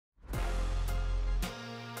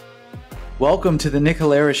Welcome to the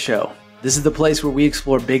Halaris Show. This is the place where we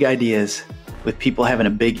explore big ideas with people having a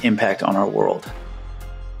big impact on our world.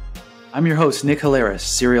 I'm your host, Nick Halaris,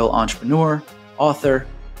 serial entrepreneur, author,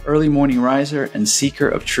 early morning riser, and seeker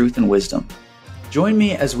of truth and wisdom. Join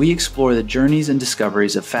me as we explore the journeys and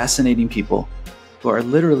discoveries of fascinating people who are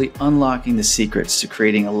literally unlocking the secrets to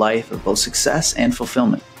creating a life of both success and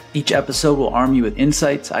fulfillment. Each episode will arm you with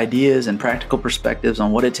insights, ideas, and practical perspectives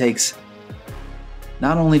on what it takes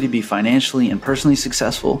not only to be financially and personally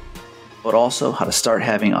successful, but also how to start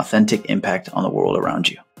having authentic impact on the world around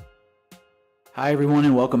you. Hi, everyone,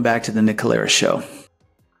 and welcome back to the Halaris Show.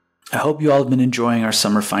 I hope you all have been enjoying our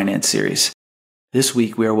summer finance series. This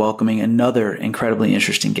week, we are welcoming another incredibly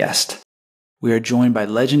interesting guest. We are joined by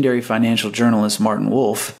legendary financial journalist Martin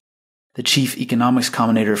Wolf, the Chief Economics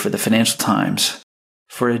Commentator for the Financial Times,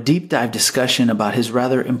 for a deep dive discussion about his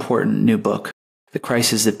rather important new book, The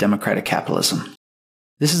Crisis of Democratic Capitalism.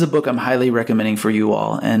 This is a book I'm highly recommending for you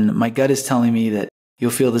all, and my gut is telling me that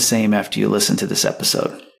you'll feel the same after you listen to this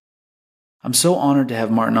episode. I'm so honored to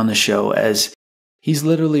have Martin on the show, as he's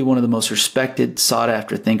literally one of the most respected,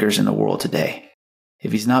 sought-after thinkers in the world today.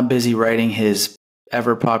 If he's not busy writing his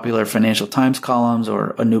ever-popular Financial Times columns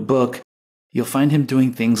or a new book, you'll find him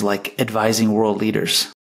doing things like advising world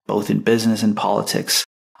leaders, both in business and politics,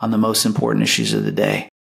 on the most important issues of the day,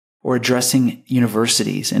 or addressing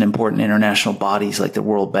universities and important international bodies like the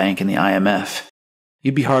World Bank and the IMF.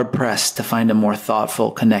 You'd be hard-pressed to find a more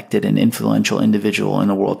thoughtful, connected, and influential individual in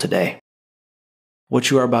the world today.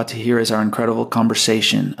 What you are about to hear is our incredible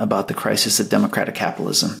conversation about the crisis of democratic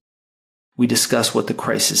capitalism. We discuss what the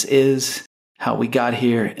crisis is, how we got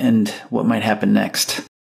here, and what might happen next.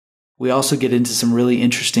 We also get into some really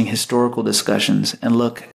interesting historical discussions and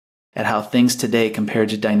look at how things today compare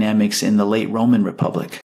to dynamics in the late Roman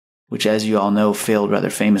Republic, which, as you all know, failed rather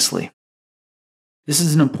famously. This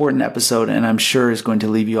is an important episode, and I'm sure is going to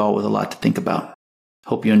leave you all with a lot to think about.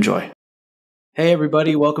 Hope you enjoy. Hey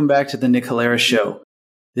everybody, welcome back to the Halaris Show.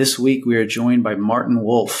 This week we are joined by Martin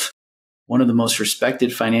Wolf, one of the most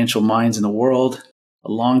respected financial minds in the world, a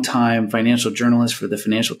longtime financial journalist for the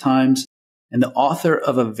Financial Times, and the author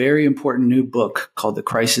of a very important new book called The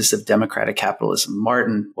Crisis of Democratic Capitalism.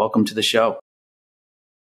 Martin, welcome to the show.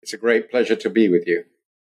 It's a great pleasure to be with you.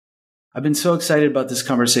 I've been so excited about this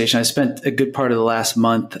conversation. I spent a good part of the last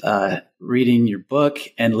month reading your book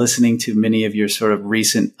and listening to many of your sort of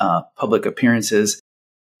recent public appearances.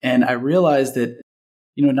 And I realized that,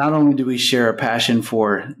 not only do we share a passion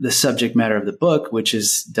for the subject matter of the book, which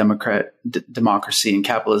is democracy and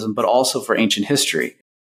capitalism, but also for ancient history.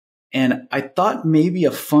 And I thought maybe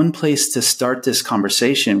a fun place to start this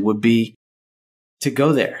conversation would be to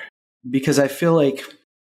go there, because I feel like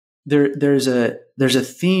there's a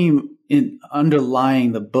theme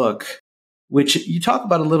underlying the book, which you talk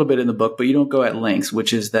about a little bit in the book, but you don't go at lengths,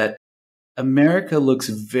 which is that America looks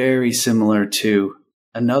very similar to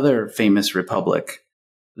another famous republic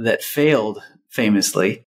that failed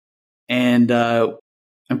famously. And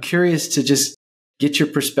I'm curious to just get your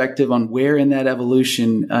perspective on where in that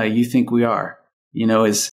evolution you think we are.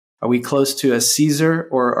 Are we close to a Caesar,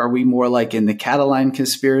 or are we more like in the Catalan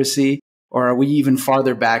conspiracy, or are we even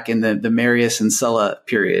farther back in the Marius and Sulla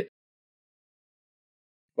period?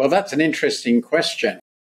 Well, that's an interesting question.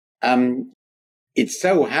 It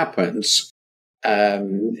so happens,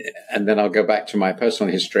 and then I'll go back to my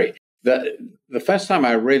personal history, that the first time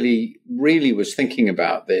I really was thinking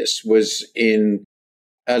about this was in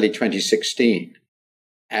early 2016,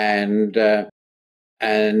 and with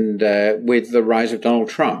the rise of Donald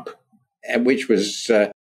Trump, which was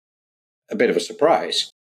a bit of a surprise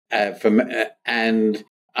for me, and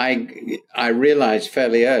I realized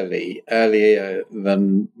fairly earlier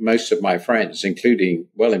than most of my friends, including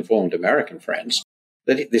well-informed American friends,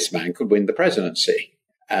 that this man could win the presidency.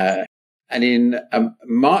 And in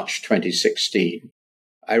March 2016,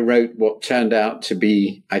 I wrote what turned out to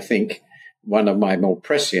be, I think, one of my more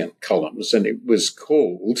prescient columns, and it was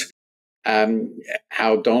called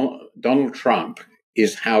How Donald Trump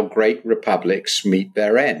is How Great Republics Meet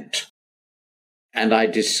Their End. And I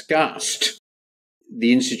discussed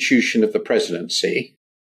the institution of the presidency,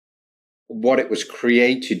 what it was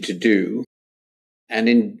created to do,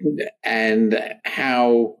 and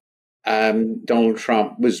how Donald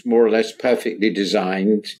Trump was more or less perfectly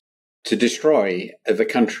designed to destroy the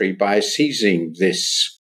country by seizing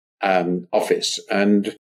this office.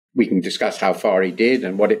 And we can discuss how far he did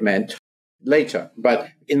and what it meant later. But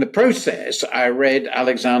in the process, I read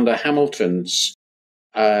Alexander Hamilton's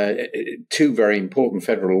two very important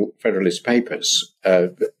Federalist papers,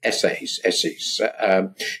 essays,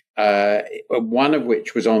 one of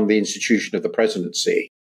which was on the institution of the presidency,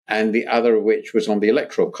 and the other of which was on the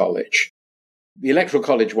Electoral College. The Electoral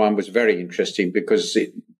College one was very interesting because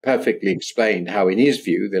it perfectly explained how, in his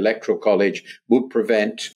view, the Electoral College would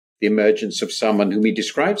prevent the emergence of someone whom he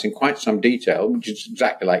describes in quite some detail, which is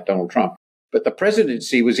exactly like Donald Trump. But the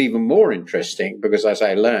presidency was even more interesting because, as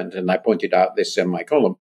I learned, and I pointed out this in my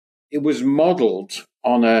column, it was modeled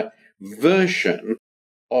on a version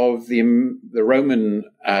of the Roman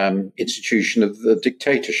institution of the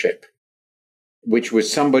dictatorship, which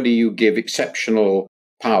was somebody you give exceptional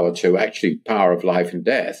power to, actually power of life and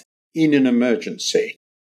death, in an emergency.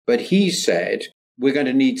 But he said, we're going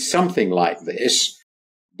to need something like this,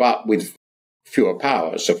 but with fewer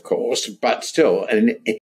powers, of course, but still an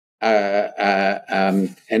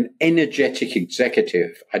energetic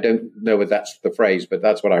executive. I don't know whether that's the phrase, but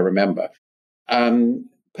that's what I remember.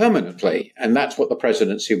 Permanently. And that's what the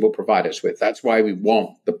presidency will provide us with. That's why we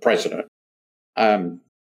want the president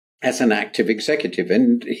as an active executive.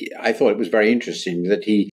 And I thought it was very interesting that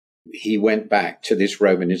he went back to this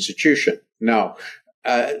Roman institution. Now,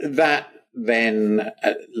 that then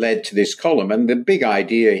led to this column. And the big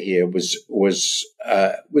idea here was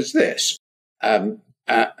this.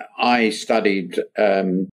 I studied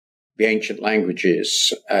the ancient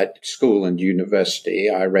languages at school and university.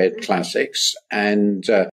 I read classics, and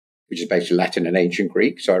which is basically Latin and ancient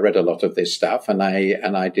Greek. So I read a lot of this stuff, and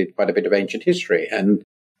I did quite a bit of ancient history. And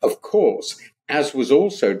of course, as was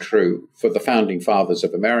also true for the founding fathers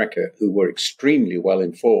of America, who were extremely well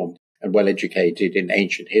informed and well educated in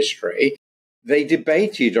ancient history, they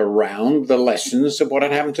debated around the lessons of what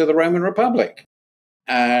had happened to the Roman Republic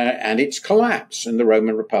and its collapse. And the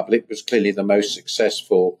Roman Republic was clearly the most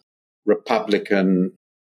successful Republican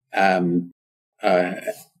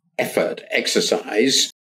exercise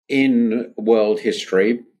in world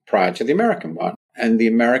history prior to the American one. And the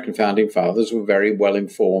American founding fathers were very well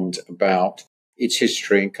informed about its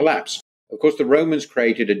history and collapse. Of course, the Romans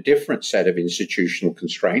created a different set of institutional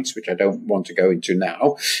constraints, which I don't want to go into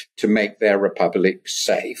now, to make their republic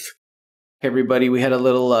safe. Hey, everybody, we had a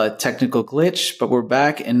little technical glitch, but we're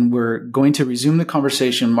back and we're going to resume the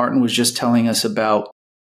conversation. Martin was just telling us about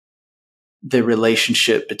the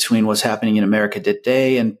relationship between what's happening in America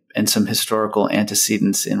today and some historical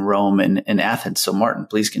antecedents in Rome and Athens. So, Martin,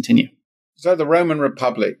 please continue. So the Roman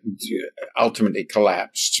Republic ultimately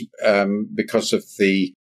collapsed because of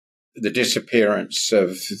the disappearance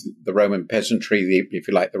of the Roman peasantry, if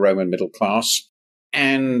you like, the Roman middle class,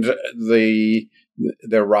 and the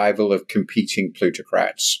arrival of competing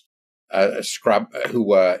plutocrats, who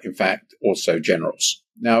were, in fact, also generals.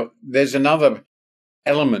 Now, there's another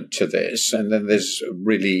element to this, and then there's a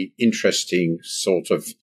really interesting sort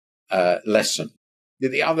of lesson.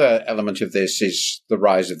 The other element of this is the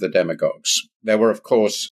rise of the demagogues. There were, of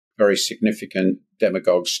course, very significant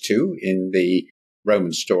demagogues, too, in the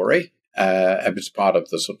Roman story. It was part of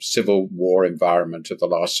the sort of civil war environment of the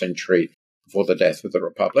last century before the death of the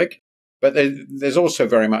Republic. But there's also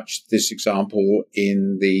very much this example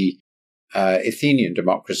in the Athenian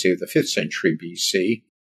democracy of the 5th century BC,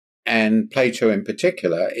 and Plato in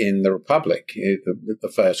particular in the Republic,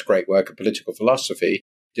 the first great work of political philosophy,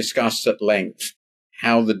 discussed at length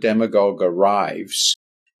how the demagogue arrives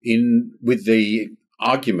with the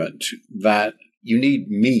argument that you need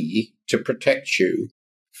me to protect you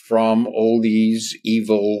from all these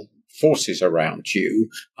evil forces around you.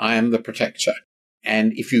 I am the protector.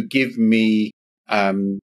 And if you give me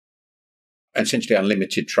essentially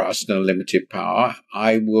unlimited trust and unlimited power,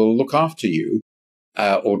 I will look after you,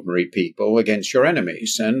 ordinary people, against your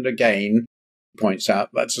enemies. And again, points out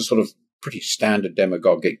that's a sort of pretty standard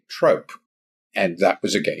demagogic trope. And that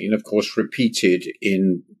was, again, of course, repeated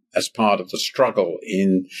as part of the struggle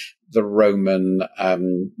in the Roman,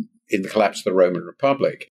 in the collapse of the Roman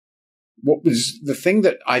Republic. What was the thing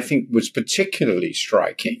that I think was particularly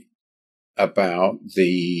striking about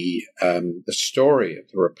the story of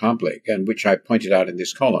the Republic, and which I pointed out in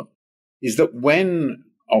this column, is that when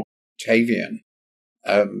Octavian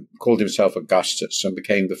called himself Augustus and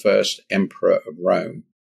became the first emperor of Rome,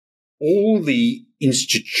 all the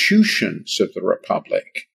institutions of the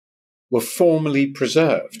Republic were formally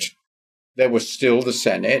preserved. There was still the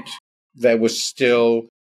Senate. There was still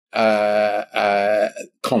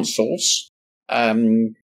consuls.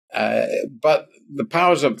 But the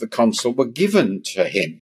powers of the consul were given to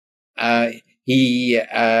him. They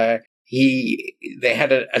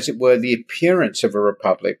had, as it were, the appearance of a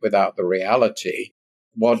republic without the reality.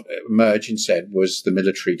 What emerged instead was the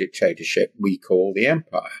military dictatorship we call the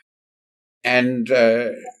empire. And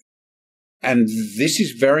this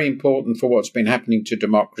is very important for what's been happening to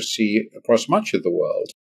democracy across much of the world.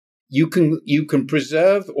 You can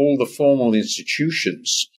preserve all the formal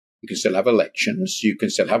institutions You can still have elections. You can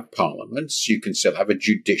still have parliaments. You can still have a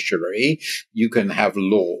judiciary. You can have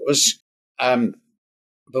laws.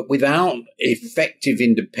 But without effective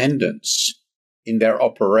independence in their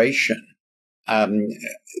operation,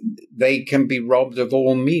 they can be robbed of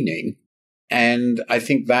all meaning. And I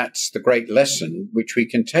think that's the great lesson which we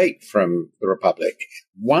can take from the Republic.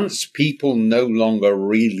 Once people no longer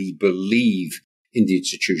really believe in the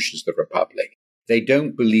institutions of the Republic, they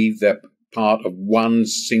don't believe they're part of one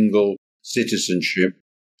single citizenship,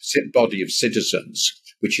 body of citizens,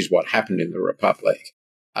 which is what happened in the Republic.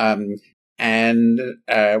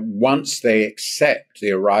 Once they accept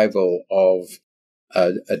the arrival of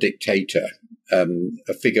a dictator,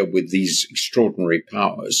 a figure with these extraordinary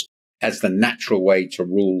powers, as the natural way to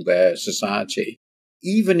rule their society,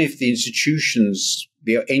 even if the institutions,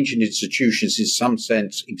 the ancient institutions in some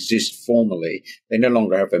sense exist formally, they no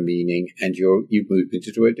longer have a meaning, and you move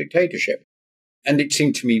into a dictatorship. And it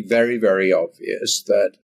seemed to me very, very obvious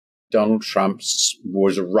that Donald Trump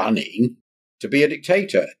was running to be a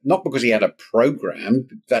dictator, not because he had a program.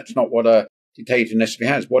 That's not what a dictator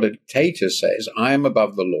necessarily has. What a dictator says, I am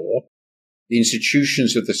above the law. The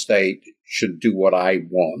institutions of the state should do what I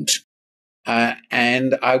want.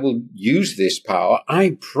 And I will use this power,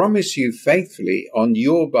 I promise you faithfully, on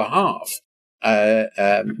your behalf,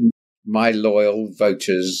 my loyal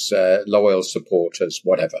voters, loyal supporters,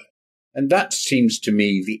 whatever. And that seems to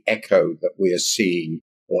me the echo that we are seeing,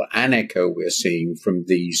 or an echo we're seeing from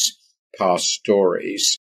these past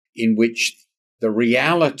stories, in which the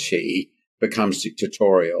reality becomes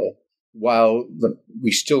dictatorial, while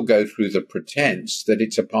we still go through the pretense that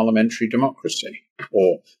it's a parliamentary democracy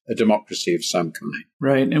or a democracy of some kind.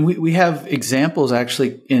 Right. And we have examples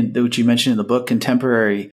actually which you mentioned in the book,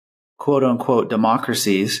 contemporary quote unquote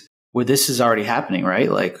democracies, where this is already happening,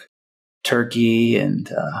 right? Like Turkey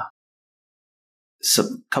and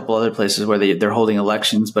some couple other places where they're holding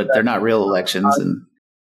elections, but they're not real elections. And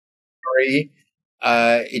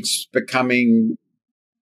it's becoming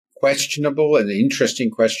questionable, an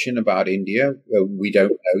interesting question about India. We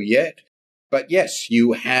don't know yet. But yes,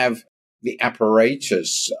 you have the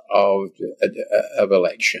apparatus of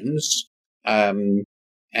elections, and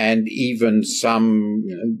even sometimes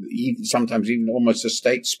even almost a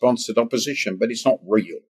state-sponsored opposition, but it's not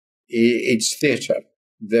real. It's theater.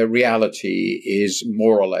 The reality is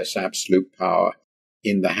more or less absolute power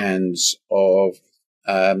in the hands of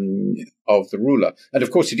the ruler. And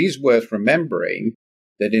of course, it is worth remembering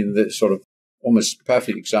that in the sort of almost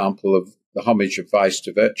perfect example of the homage of vice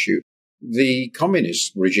to virtue, the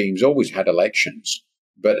communist regimes always had elections,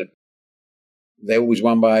 but they always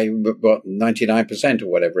won by 99% or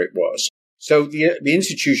whatever it was. So the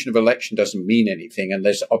institution of election doesn't mean anything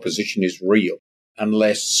unless opposition is real,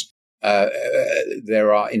 unless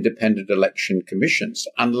there are independent election commissions,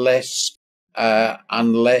 unless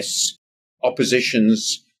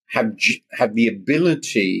oppositions have the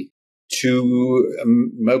ability to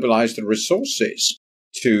mobilize the resources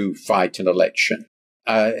to fight an election.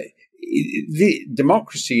 The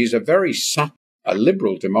democracy is a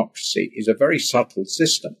liberal democracy is a very subtle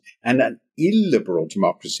system, and an illiberal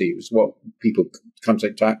democracy is what people come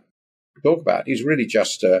to talk about. Is really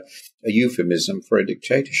just a euphemism for a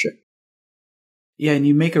dictatorship. Yeah, and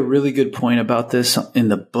you make a really good point about this in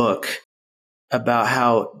the book, about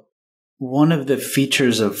how one of the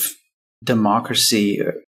features of democracy,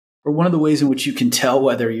 or one of the ways in which you can tell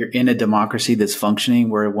whether you're in a democracy that's functioning,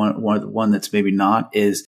 where one that's maybe not,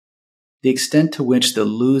 is the extent to which the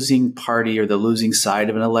losing party or the losing side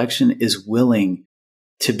of an election is willing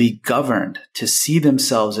to be governed, to see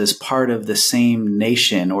themselves as part of the same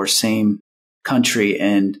nation or same country,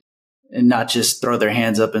 and not just throw their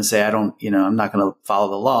hands up and say, I'm not going to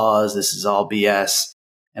follow the laws. This is all BS.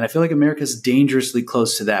 And I feel like America's dangerously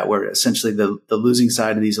close to that, where essentially the losing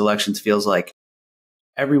side of these elections feels like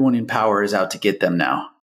everyone in power is out to get them now.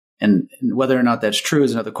 And whether or not that's true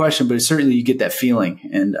is another question, but certainly you get that feeling.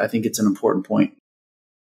 And I think it's an important point.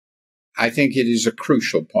 I think it is a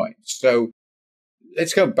crucial point. So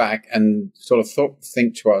let's go back and sort of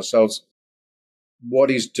think to ourselves,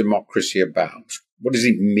 what is democracy about? What does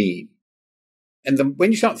it mean? And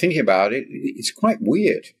when you start thinking about it, it's quite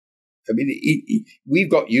weird. I mean, we've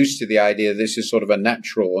got used to the idea this is sort of a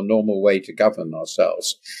natural or normal way to govern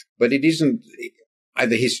ourselves, but it isn't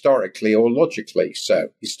either historically or logically so.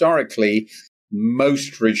 Historically,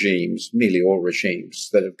 most regimes, nearly all regimes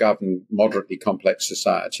that have governed moderately complex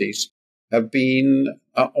societies have been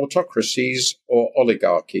autocracies or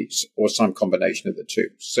oligarchies or some combination of the two.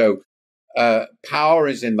 So power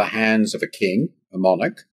is in the hands of a king, a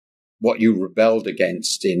monarch, what you rebelled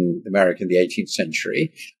against in America in the 18th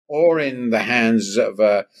century, or in the hands of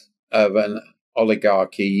a of an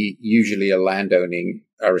oligarchy, usually a landowning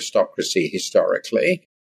aristocracy historically.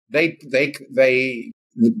 They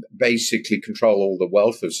basically control all the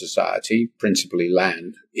wealth of society, principally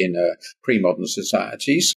land in pre-modern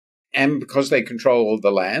societies. And because they control all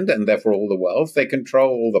the land and therefore all the wealth, they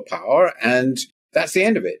control all the power. And that's the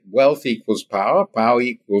end of it. Wealth equals power. Power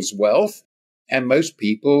equals wealth. And most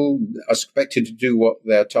people are expected to do what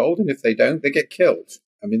they're told. And if they don't, they get killed.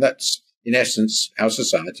 I mean, that's in essence how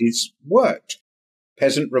societies worked.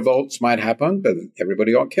 Peasant revolts might happen, but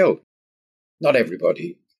everybody got killed. Not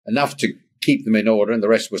everybody. Enough to keep them in order, and the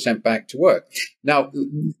rest were sent back to work. Now,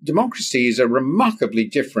 democracy is a remarkably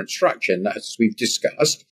different structure, and as we've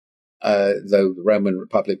discussed, though the Roman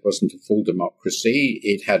Republic wasn't a full democracy,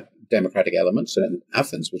 it had democratic elements, and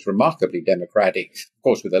Athens was remarkably democratic, of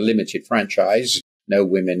course, with a limited franchise, no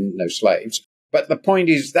women, no slaves. But the point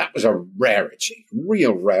is that was a rarity,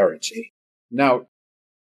 real rarity. Now,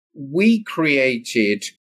 we created,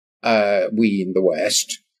 we in the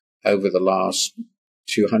West, over the last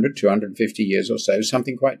 250 years or so,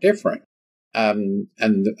 something quite different. And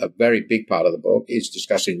a very big part of the book is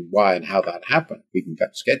discussing why and how that happened. We can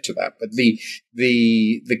perhaps get to that. But the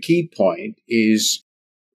key point is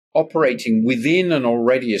operating within an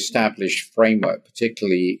already established framework,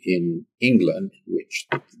 particularly in England, which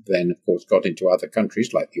then, of course, got into other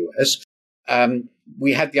countries like the US.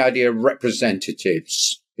 We had the idea of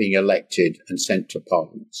representatives being elected and sent to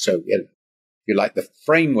Parliament. So, if you like, the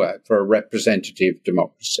framework for a representative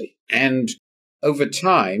democracy. And over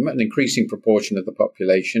time, an increasing proportion of the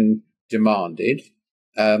population demanded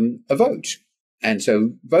a vote. And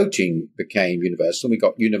so voting became universal. We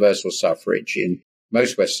got universal suffrage in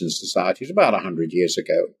most Western societies about 100 years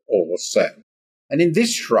ago or so. And in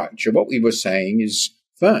this structure, what we were saying is,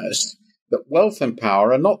 first, that wealth and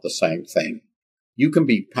power are not the same thing. You can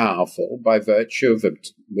be powerful by virtue of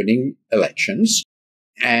winning elections.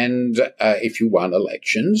 And if you won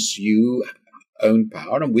elections, you own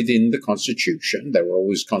power. And within the Constitution, there were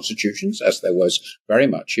always constitutions, as there was very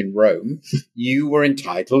much in Rome, you were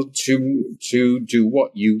entitled to do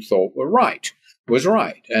what you thought was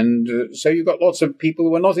right. And so you got lots of people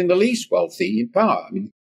who were not in the least wealthy in power. I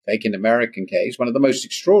mean, take an American case, one of the most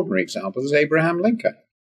extraordinary examples is Abraham Lincoln,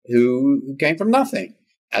 who came from nothing,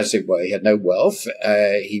 as it were. He had no wealth.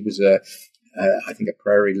 He was I think a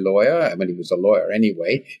prairie lawyer. I mean, he was a lawyer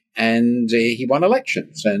anyway, and he won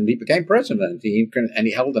elections and he became president. And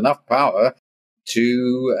he held enough power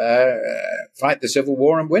to fight the Civil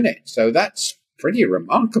War and win it. So that's pretty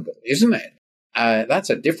remarkable, isn't it? That's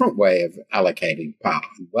a different way of allocating power.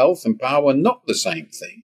 Wealth and power are not the same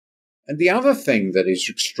thing. And the other thing that is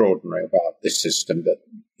extraordinary about this system that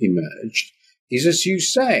emerged is, as you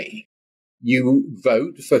say, you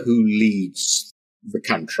vote for who leads the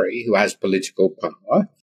country, who has political power.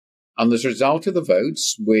 And as a result of the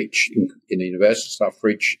votes, which in a universal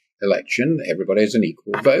suffrage election, everybody has an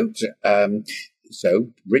equal vote. So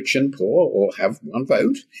rich and poor all have one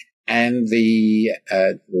vote. And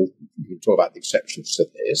we'll talk about the exceptions to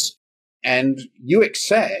this. And you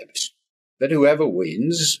accept that whoever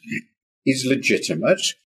wins is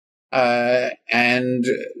legitimate. And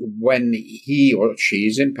when he or she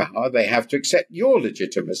is in power, they have to accept your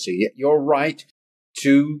legitimacy, your right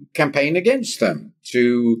to campaign against them,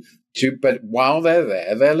 but while they're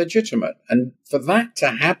there, they're legitimate. And for that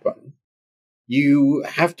to happen, you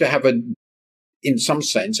have to have in some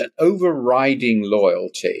sense, an overriding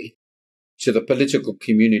loyalty to the political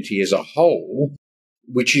community as a whole,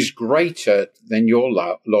 which is greater than your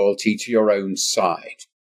loyalty to your own side.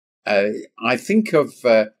 I think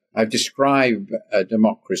I've described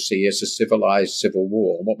democracy as a civilized civil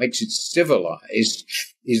war. What makes it civilized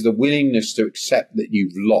is the willingness to accept that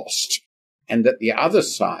you've lost and that the other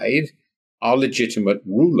side are legitimate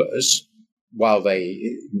rulers while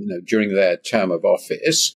during their term of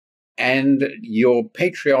office. And your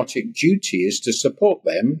patriotic duty is to support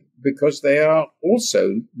them because they are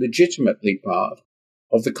also legitimately part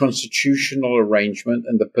of the constitutional arrangement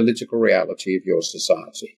and the political reality of your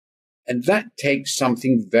society. And that takes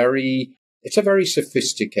it's a very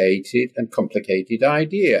sophisticated and complicated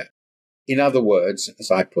idea. In other words, as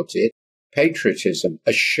I put it, patriotism,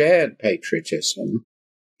 a shared patriotism,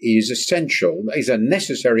 is essential, is a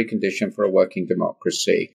necessary condition for a working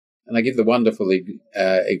democracy. And I give the wonderful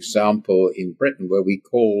example in Britain where we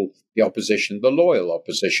call the opposition the loyal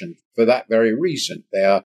opposition for that very reason.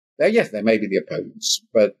 Yes, they may be the opponents,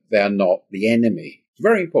 but they're not the enemy. It's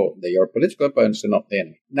very important that your political opponents are not the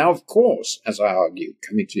enemy. Now, of course, as I argue,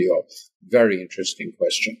 coming to your very interesting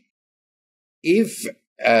question, if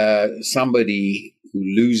somebody who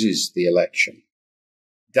loses the election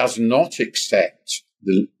does not accept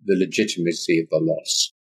the legitimacy of the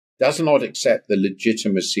loss, does not accept the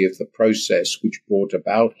legitimacy of the process which brought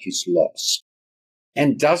about his loss,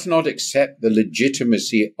 and does not accept the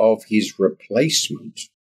legitimacy of his replacement,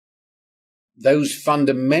 those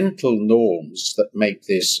fundamental norms that make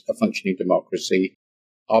this a functioning democracy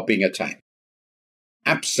are being attacked.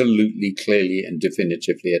 Absolutely, clearly, and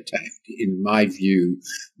definitively attacked. In my view,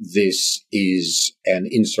 this is an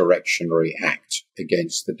insurrectionary act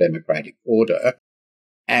against the democratic order.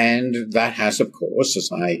 And that has, of course, as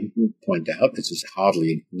I point out, this is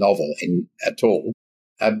hardly novel at all,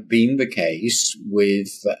 been the case with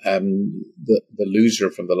the loser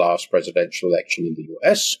from the last presidential election in the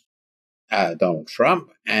US, Donald Trump,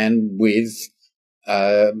 and with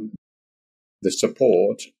the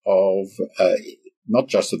support of not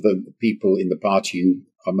just of the people in the party who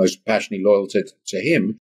are most passionately loyal to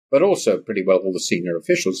him, but also pretty well all the senior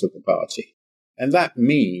officials of the party. And that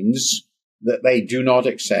means that they do not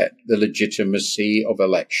accept the legitimacy of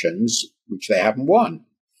elections which they haven't won.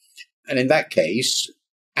 And in that case,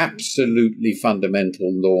 absolutely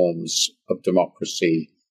fundamental norms of democracy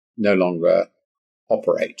no longer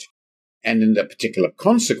operate. And in the particular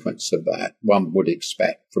consequence of that, one would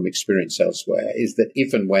expect from experience elsewhere, is that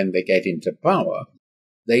if and when they get into power,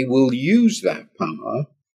 they will use that power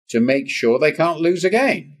to make sure they can't lose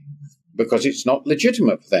again, because it's not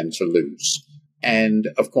legitimate for them to lose. And,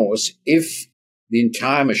 of course, if the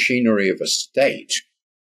entire machinery of a state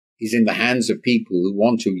is in the hands of people who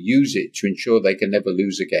want to use it to ensure they can never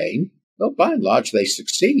lose again, well, by and large, they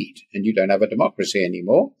succeed. And you don't have a democracy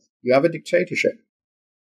anymore. You have a dictatorship.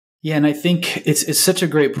 Yeah, and I think it's such a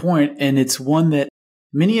great point, and it's one that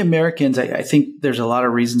many Americans, I think there's a lot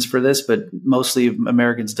of reasons for this, but mostly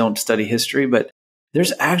Americans don't study history, but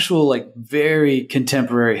there's actual very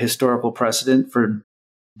contemporary historical precedent for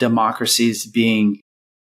democracies being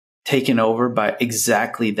taken over by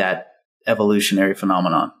exactly that evolutionary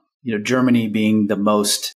phenomenon. Germany being the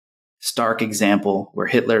most stark example, where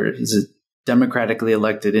Hitler is a democratically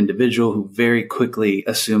elected individual who very quickly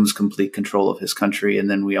assumes complete control of his country. And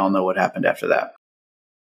then we all know what happened after that.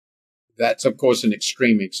 That's, of course, an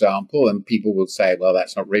extreme example. And people will say, well,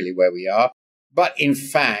 that's not really where we are. But in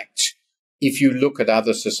fact, if you look at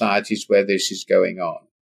other societies where this is going on,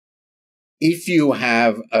 if you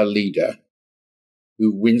have a leader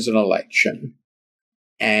who wins an election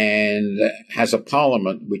and has a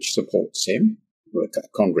parliament which supports him, a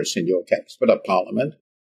Congress in your case, but a parliament,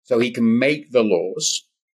 so he can make the laws,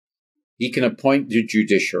 he can appoint the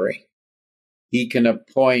judiciary, he can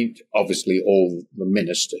appoint, obviously, all the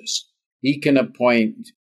ministers, he can appoint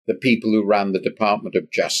the people who run the Department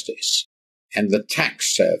of Justice and the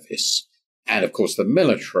tax service, and, of course, the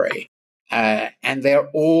military, and they're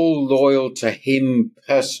all loyal to him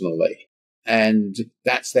personally. And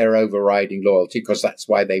that's their overriding loyalty, because that's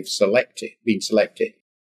why they've been selected.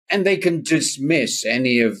 And they can dismiss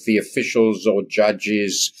any of the officials or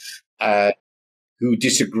judges who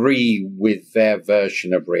disagree with their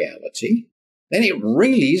version of reality. Then it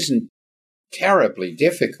really isn't terribly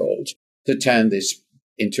difficult to turn this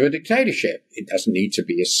into a dictatorship. It doesn't need to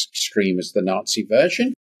be as extreme as the Nazi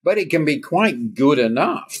version, but it can be quite good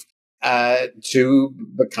enough to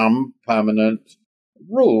become permanent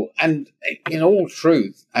rule. And in all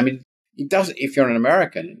truth, I mean, it does. If you're an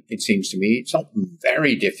American, it seems to me, it's not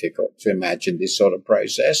very difficult to imagine this sort of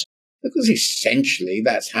process, because essentially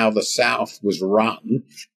that's how the South was run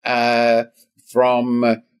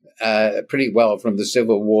from pretty well from the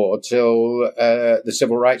Civil War till the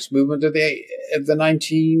Civil Rights Movement of the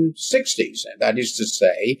 1960s. And that is to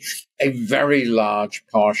say, a very large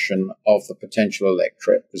portion of the potential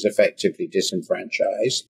electorate was effectively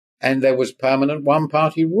disenfranchised, and there was permanent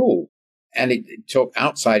one-party rule. And it took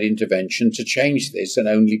outside intervention to change this, and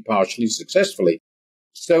only partially successfully.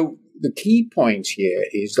 So the key point here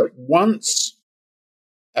is that once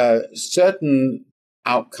certain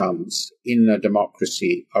outcomes in a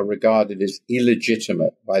democracy are regarded as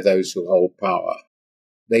illegitimate by those who hold power,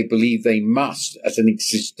 they believe they must, as an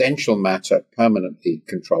existential matter, permanently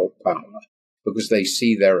control power, because they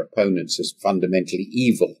see their opponents as fundamentally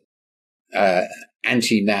evil,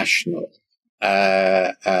 anti-national,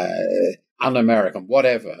 un-American,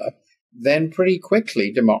 whatever, then pretty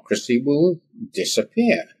quickly democracy will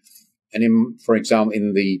disappear. And for example,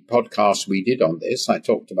 in the podcast we did on this, I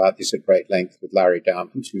talked about this at great length with Larry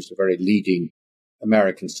Diamond, who's a very leading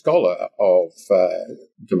American scholar of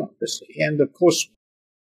democracy. And of course,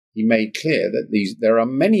 he made clear that there are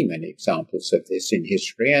many, many examples of this in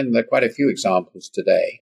history, and there are quite a few examples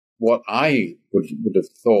today. What I would have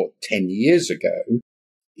thought 10 years ago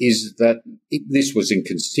is that this was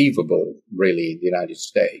inconceivable, really, in the United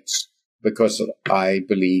States. because I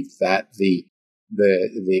believe that the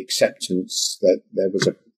acceptance that there was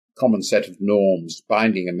a common set of norms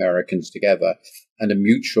binding Americans together and a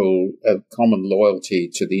mutual common loyalty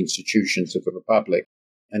to the institutions of the Republic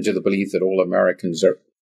and to the belief that all Americans are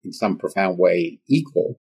in some profound way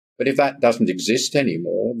equal. But if that doesn't exist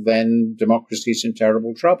anymore, then democracy is in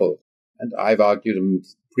terrible trouble. And I've argued on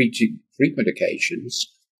frequent occasions,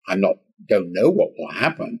 don't know what will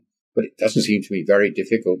happen, but it doesn't seem to me very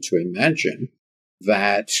difficult to imagine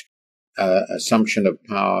that assumption of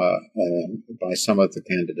power by some of the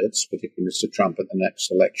candidates, particularly Mr. Trump at the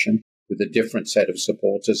next election, with a different set of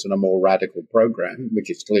supporters and a more radical program,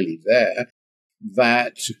 which is clearly there,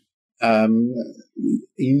 that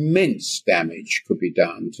immense damage could be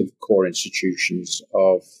done to the core institutions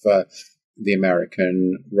of the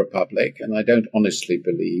American Republic. And I don't honestly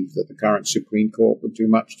believe that the current Supreme Court would do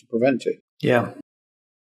much to prevent it. Yeah.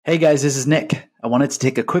 Hey guys, this is Nick. I wanted to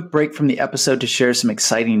take a quick break from the episode to share some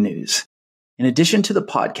exciting news. In addition to the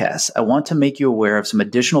podcast, I want to make you aware of some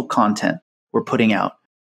additional content we're putting out.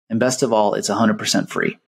 And best of all, it's 100%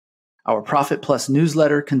 free. Our Profit Plus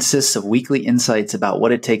newsletter consists of weekly insights about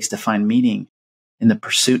what it takes to find meaning in the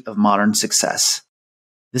pursuit of modern success.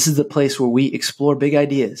 This is the place where we explore big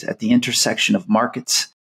ideas at the intersection of markets,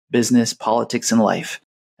 business, politics, and life,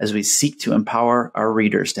 as we seek to empower our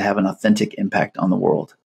readers to have an authentic impact on the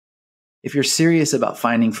world. If you're serious about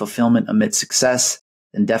finding fulfillment amid success,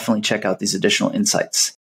 then definitely check out these additional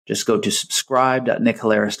insights. Just go to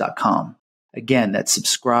subscribe.nickhalaris.com. Again, that's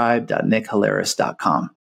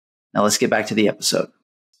subscribe.nickhalaris.com. Now let's get back to the episode.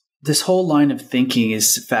 This whole line of thinking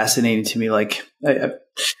is fascinating to me. Like,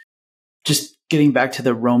 just getting back to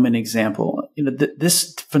the Roman example,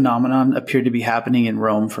 this phenomenon appeared to be happening in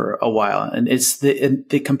Rome for a while, and it's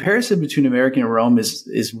the comparison between America and Rome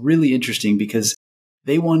is really interesting because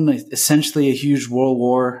they won essentially a huge world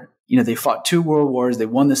war. They fought 2 world wars. They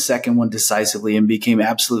won the second one decisively and became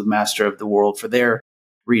absolute master of the world for their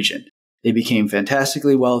region. They became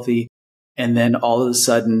fantastically wealthy. And then all of a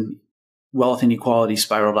sudden, wealth inequality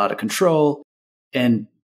spiraled out of control and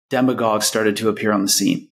demagogues started to appear on the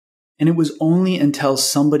scene. And it was only until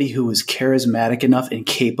somebody who was charismatic enough and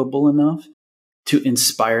capable enough to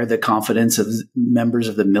inspire the confidence of members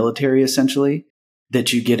of the military, essentially,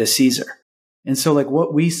 that you get a Caesar. And so like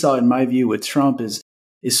what we saw, in my view, with Trump is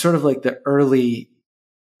sort of like the early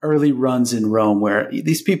runs in Rome, where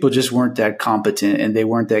these people just weren't that competent and they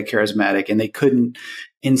weren't that charismatic and they couldn't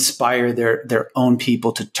inspire their own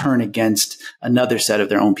people to turn against another set of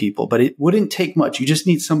their own people. But it wouldn't take much. You just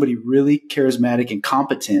need somebody really charismatic and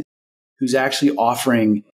competent who's actually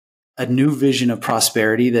offering a new vision of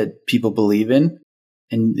prosperity that people believe in.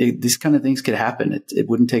 And these kind of things could happen. It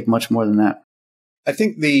wouldn't take much more than that. I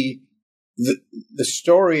think the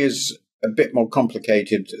story is a bit more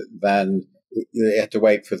complicated than they had to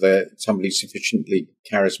wait for somebody sufficiently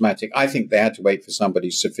charismatic. I think they had to wait for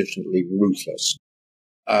somebody sufficiently ruthless.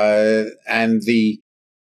 It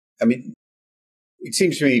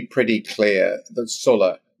seems to me pretty clear that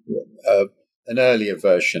Sulla, an earlier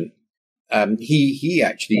version, he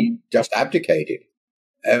actually just abdicated.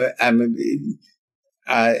 It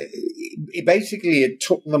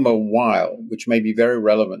took them a while, which may be very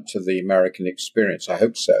relevant to the American experience, I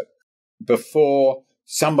hope so, before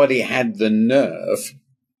somebody had the nerve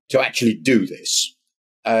to actually do this.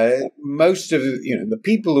 Most of the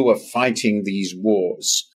people who were fighting these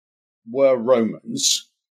wars were Romans,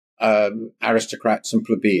 aristocrats and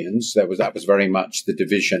plebeians. That was very much the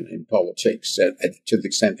division in politics, to the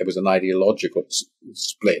extent there was an ideological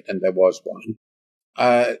split, and there was one.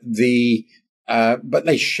 But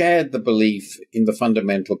they shared the belief in the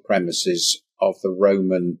fundamental premises of the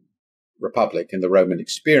Roman Republic and the Roman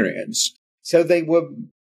experience. So they were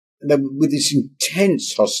with this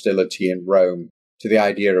intense hostility in Rome to the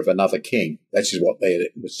idea of another king. This is what they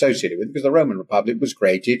were associated with, because the Roman Republic was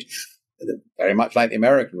created very much like the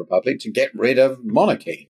American Republic to get rid of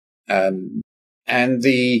monarchy. And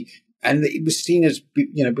it was seen as,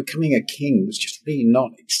 becoming a king was just really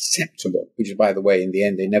not acceptable, which is, by the way, in the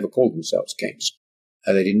end, they never called themselves kings.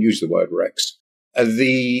 They didn't use the word rex.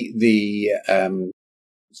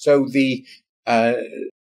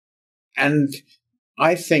 And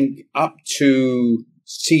I think up to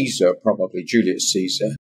Caesar, probably Julius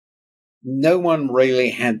Caesar, no one really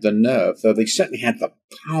had the nerve, though they certainly had the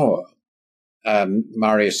power.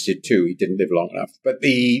 Marius did too. He didn't live long enough, but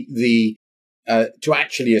to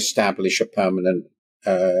actually establish a permanent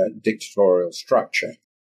dictatorial structure.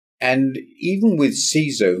 And even with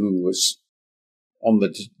Caesar, who was on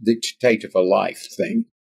the dictator for life thing,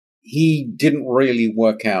 he didn't really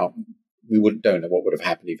work out. We don't know what would have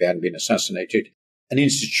happened if he hadn't been assassinated. an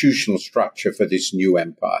institutional structure for this new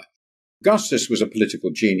empire. Augustus was a political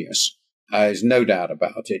genius, there's no doubt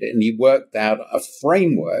about it, and he worked out a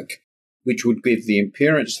framework which would give the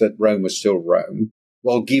appearance that Rome was still Rome,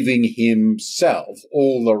 while giving himself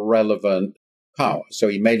all the relevant power. So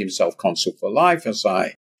he made himself consul for life, as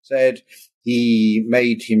I said. He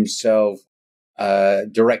made himself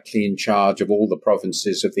directly in charge of all the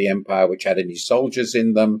provinces of the empire which had any soldiers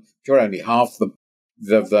in them. Sure, only half of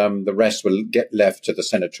them, the rest will get left to the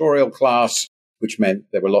senatorial class, which meant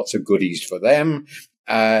there were lots of goodies for them.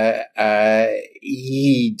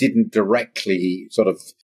 He didn't directly sort of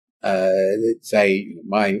say,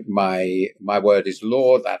 my word is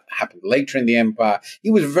law. That happened later in the empire. He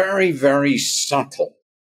was very, very subtle.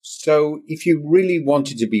 So if you really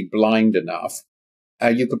wanted to be blind enough,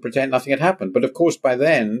 you could pretend nothing had happened. But of course, by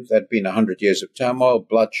then, there'd been 100 years of turmoil,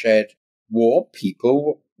 bloodshed, war.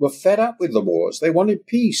 People were fed up with the wars. They wanted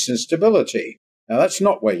peace and stability. Now, that's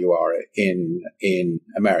not where you are in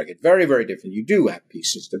America. It's very, very different. You do have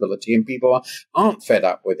peace and stability, and people aren't fed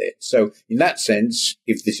up with it. So in that sense,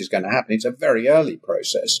 if this is going to happen, it's a very early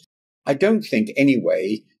process. I don't think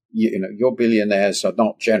anyway, your billionaires are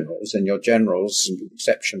not generals, and your generals, with the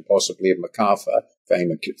exception possibly of MacArthur,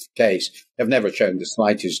 famous case, have never shown the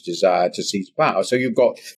slightest desire to seize power. So you've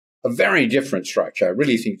got a very different structure. I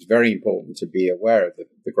really think it's very important to be aware of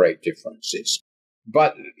the great differences.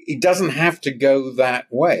 But it doesn't have to go that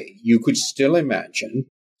way. You could still imagine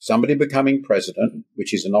somebody becoming president,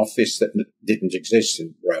 which is an office that didn't exist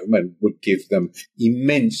in Rome and would give them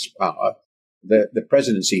immense power. The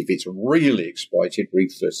presidency, if it's really exploited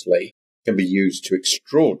ruthlessly, can be used to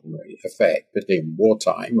extraordinary effect, particularly in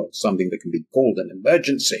wartime or something that can be called an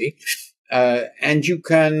emergency. And you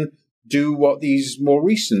can do what these more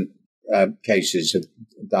recent cases have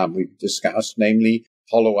done, we've discussed, namely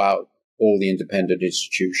hollow out all the independent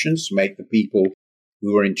institutions, make the people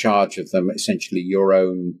who are in charge of them essentially your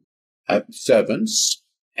own servants,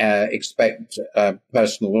 expect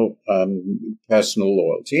personal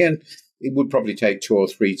loyalty. And it would probably take 2 or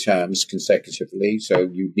 3 terms consecutively, so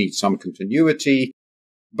you need some continuity,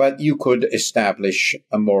 but you could establish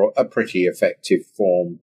a pretty effective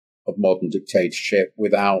form of modern dictatorship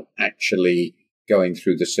without actually going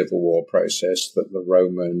through the civil war process that the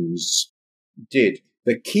Romans did.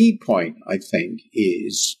 The key point, I think,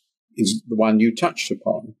 is the one you touched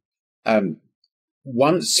upon.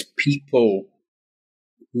 Once people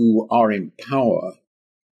who are in power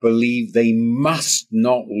believe they must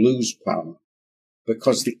not lose power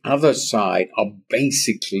because the other side are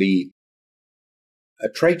basically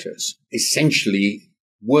traitors, essentially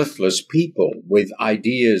worthless people with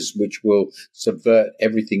ideas which will subvert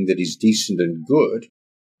everything that is decent and good,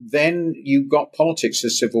 then you've got politics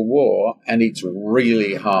of civil war, and it's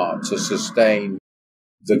really hard to sustain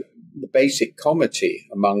the basic comity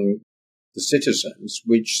among the citizens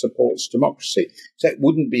which supports democracy. So it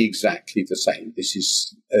wouldn't be exactly the same. This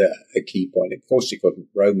is a key point. Of course it couldn't.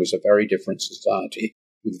 Rome was a very different society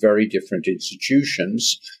with very different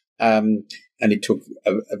institutions, and it took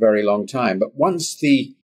a very long time. But once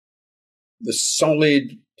the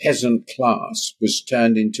solid peasant class was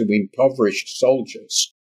turned into impoverished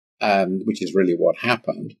soldiers, which is really what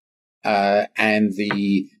happened, and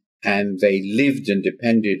they lived and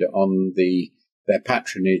depended on their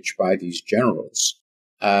patronage by these generals,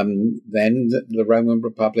 then the Roman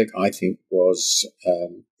Republic, I think, was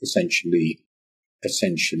essentially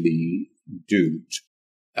doomed.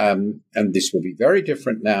 And this will be very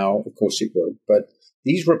different now, of course it would, but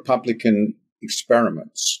these Republican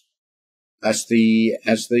experiments, as the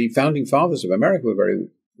founding fathers of America were very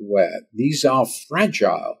aware, these are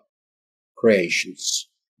fragile creations.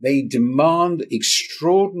 They demand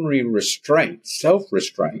extraordinary restraint,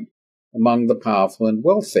 self-restraint among the powerful and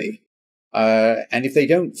wealthy. And if they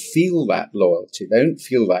don't feel that loyalty, they don't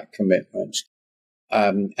feel that commitment,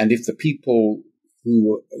 and if the people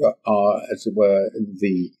who are, as it were,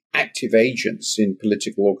 the active agents in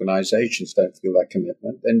political organizations don't feel that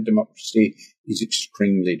commitment, then democracy is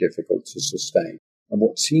extremely difficult to sustain. And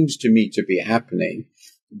what seems to me to be happening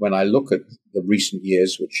when I look at the recent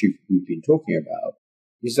years, which you've been talking about,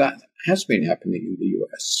 is that has been happening in the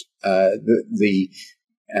US.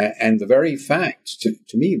 And the very fact,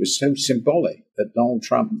 to me, was so symbolic that Donald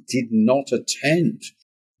Trump did not attend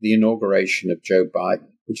the inauguration of Joe Biden,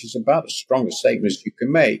 which is about as strong a statement as you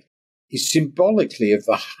can make, is symbolically of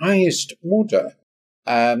the highest order.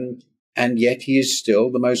 And yet he is still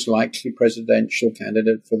the most likely presidential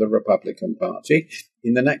candidate for the Republican Party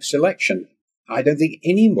in the next election. I don't think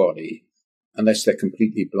anybody, unless they're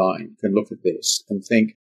completely blind, can look at this and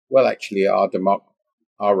think, well, actually, our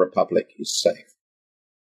republic is safe.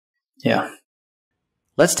 Yeah.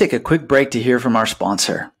 Let's take a quick break to hear from our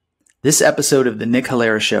sponsor. This episode of the Nick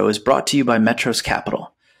Halaris Show is brought to you by Metros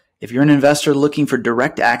Capital. If you're an investor looking for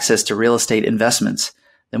direct access to real estate investments,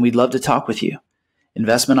 then we'd love to talk with you.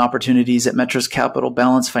 Investment opportunities at Metros Capital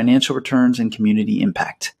balance financial returns and community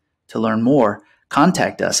impact. To learn more,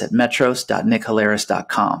 contact us at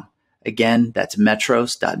metros.nickhalaris.com. Again, that's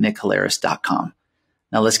metros.nickhalaris.com.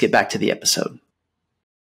 Now let's get back to the episode.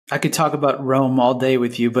 I could talk about Rome all day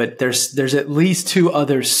with you, but there's at least two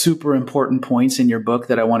other super important points in your book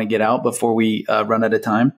that I want to get out before we run out of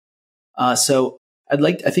time. So feel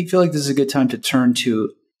like this is a good time to turn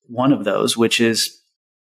to one of those, which is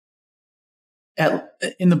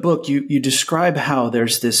in the book, you describe how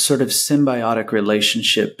there's this sort of symbiotic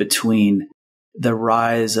relationship between the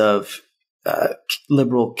rise of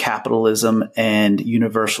liberal capitalism and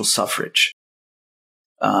universal suffrage,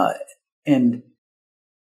 and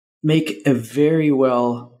make a very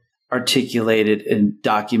well articulated and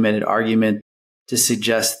documented argument to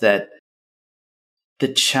suggest that the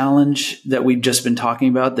challenge that we've just been talking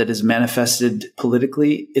about that is manifested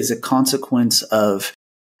politically is a consequence of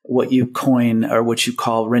what you coin or what you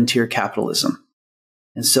call rentier capitalism.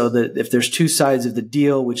 And so that if there's two sides of the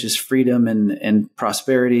deal, which is freedom and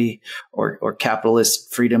prosperity or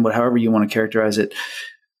capitalist freedom, however you want to characterize it,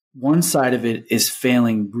 one side of it is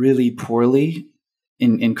failing really poorly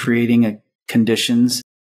in creating conditions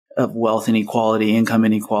of wealth inequality, income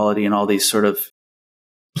inequality, and all these sort of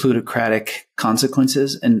plutocratic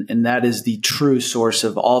consequences. And that is the true source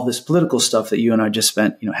of all this political stuff that you and I just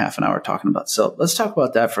spent, half an hour talking about. So let's talk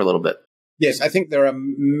about that for a little bit. Yes, I think there are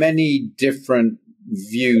many different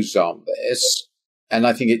views on this, and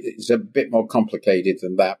I think it's a bit more complicated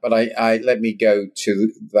than that. But I let me go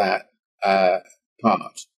to that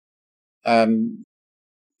part.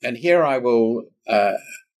 And here I will,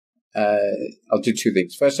 I'll do two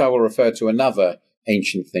things. First, I will refer to another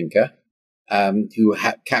ancient thinker who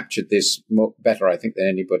captured this better, I think, than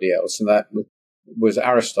anybody else, and that was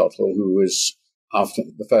Aristotle, who was after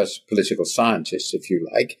the first political scientist, if you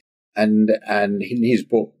like, and in his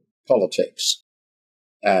book Politics,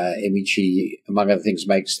 in which he, among other things,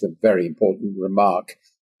 makes the very important remark,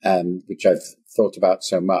 which I've thought about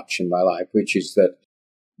so much in my life, which is that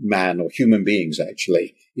man, or human beings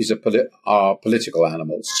actually, are political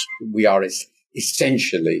animals. We are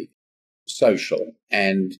essentially social.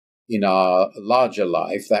 And in our larger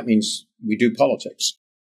life, that means we do politics.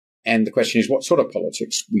 And the question is what sort of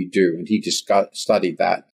politics we do. And he studied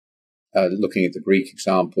that, looking at the Greek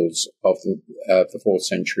examples of the 4th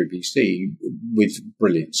century BC with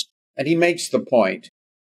brilliance. And he makes the point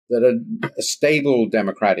that a stable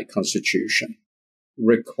democratic constitution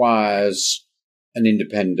requires an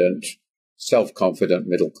independent, self-confident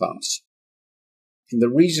middle class. And the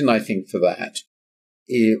reason I think for that,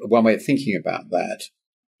 one way of thinking about that,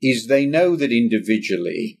 is they know that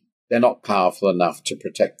individually they're not powerful enough to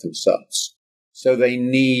protect themselves. So they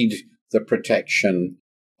need the protection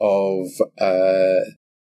of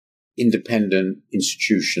independent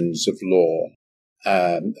institutions of law,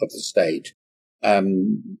 of the state.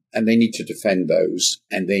 And they need to defend those,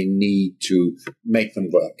 and they need to make them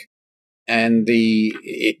work. And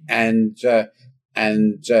in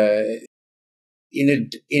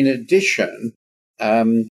addition,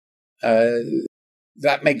 that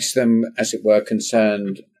makes them, as it were,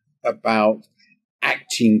 concerned about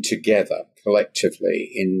acting together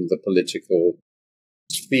collectively in the political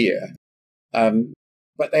sphere.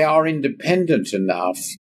 But they are independent enough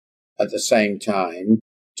at the same time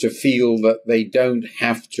to feel that they don't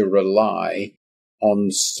have to rely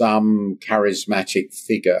on some charismatic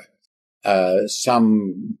figure,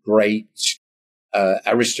 some great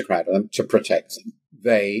aristocrat to protect them.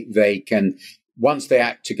 They can, once they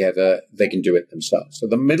act together, they can do it themselves. So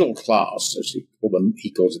the middle class, as he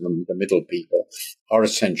calls them, the middle people, are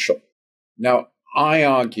essential. Now, I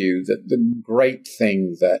argue that the great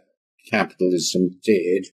thing that capitalism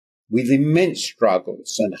did, with immense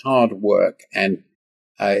struggles and hard work, and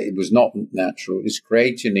it was not natural, is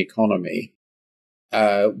create an economy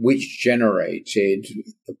which generated,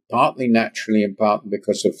 partly naturally and partly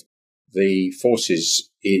because of the forces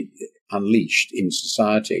it unleashed in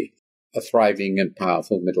society, a thriving and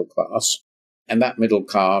powerful middle class. And that middle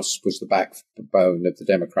class was the backbone of the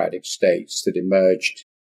democratic states that emerged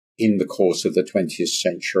in the course of the 20th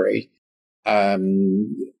century,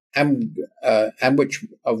 and which,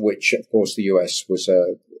 of course, the US was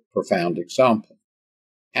a profound example.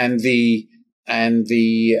 And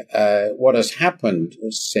what has happened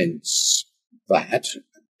since that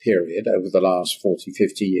period, over the last 40,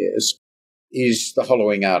 50 years, is the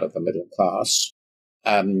hollowing out of the middle class,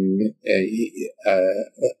 a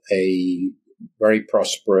very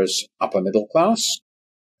prosperous upper middle class,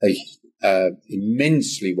 a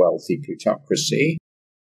immensely wealthy plutocracy,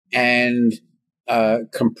 and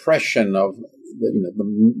compression of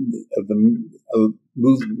the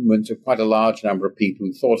movement of quite a large number of people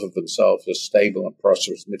who thought of themselves as stable and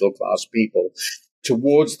prosperous middle class people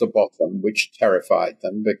towards the bottom, which terrified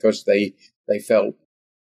them because they felt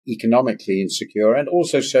economically insecure and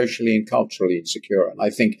also socially and culturally insecure. And I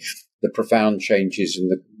think the profound changes in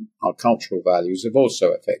our cultural values have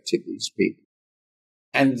also affected these people.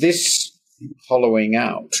 And this hollowing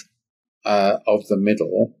out of the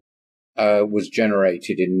middle was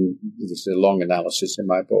generated this is a long analysis in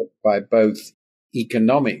my book, by both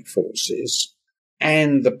economic forces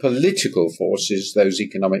and the political forces those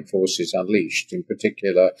economic forces unleashed, in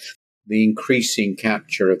particular, the increasing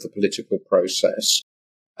capture of the political process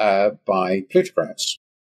by plutocrats.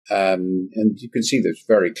 And you can see this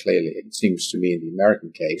very clearly, it seems to me, in the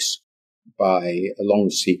American case, by a long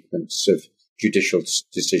sequence of judicial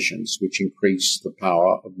decisions which increase the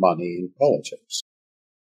power of money in politics.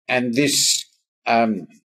 And this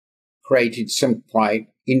created some quite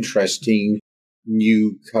interesting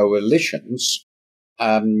new coalitions.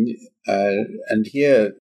 And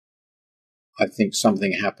here, I think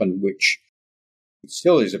something happened which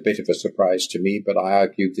still is a bit of a surprise to me, but I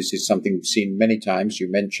argue this is something we've seen many times.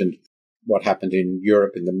 You mentioned what happened in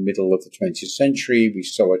Europe in the middle of the 20th century. We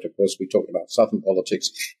saw it, of course, we talked about Southern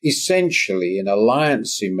politics. Essentially, an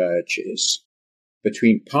alliance emerges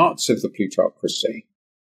between parts of the plutocracy,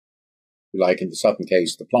 like in the Southern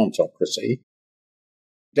case, the plantocracy,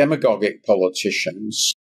 demagogic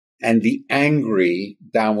politicians, and the angry,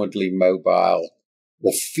 downwardly mobile,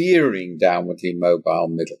 or fearing downwardly mobile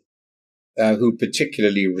middle, who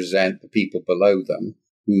particularly resent the people below them,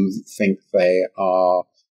 who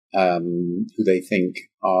they think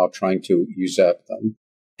are trying to usurp them.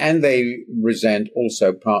 And they resent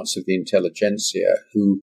also parts of the intelligentsia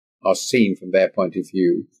who are seen from their point of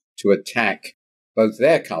view to attack both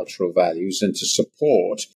their cultural values and to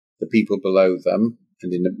support the people below them.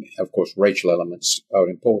 And of course, racial elements are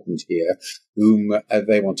important here, whom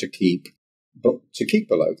they want to keep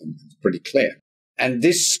below them. It's pretty clear. And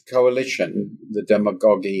this coalition, the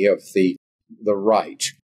demagogy of the right,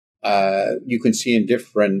 you can see in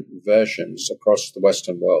different versions across the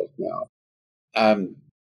Western world now.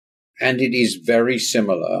 And it is very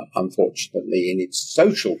similar, unfortunately, in its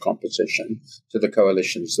social composition to the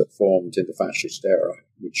coalitions that formed in the fascist era,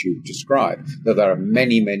 which you described, though there are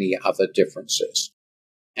many, many other differences.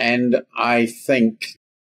 And I think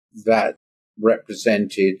that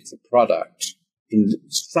represented the product in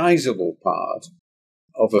sizable part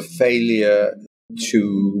of a failure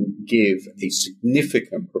to give a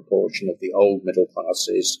significant proportion of the old middle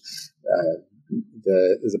classes,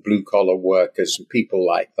 the blue-collar workers and people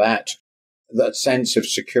like that sense of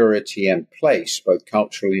security and place, both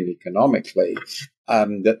culturally and economically,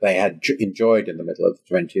 that they had enjoyed in the middle of the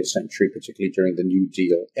 20th century, particularly during the New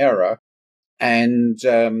Deal era, and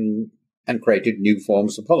created new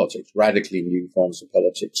forms of politics, radically new forms of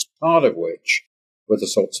politics, part of which were the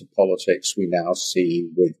sorts of politics we now see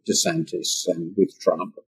with DeSantis and with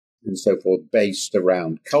Trump and so forth, based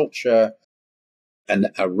around culture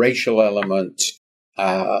and a racial element,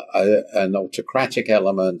 an autocratic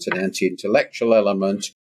element, an anti-intellectual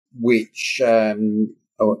element, in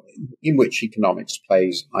which economics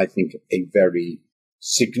plays, I think, a very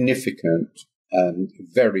significant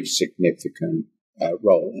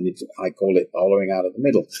role, and I call it hollowing out of the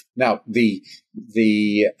middle. Now, the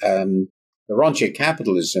raunchy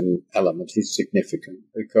capitalism element is significant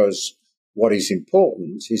because what is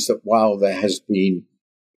important is that while there has been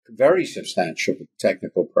very substantial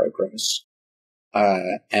technical progress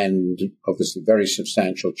and obviously very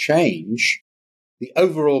substantial change, the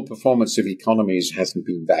overall performance of economies hasn't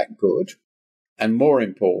been that good. And more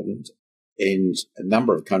important, in a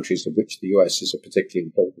number of countries, of which the US is a particularly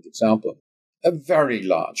important example, a very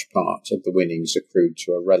large part of the winnings accrued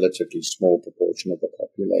to a relatively small proportion of the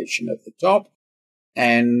population at the top.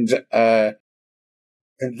 And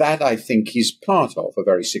that, I think, is part of, a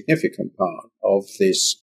very significant part of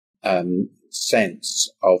this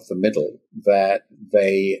sense of the middle, that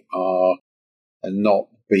they are not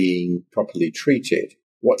being properly treated.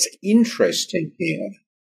 What's interesting here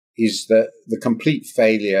is that the complete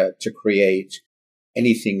failure to create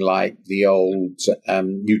anything like the old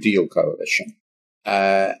New Deal coalition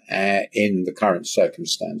in the current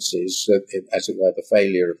circumstances, as it were, the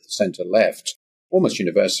failure of the centre-left, almost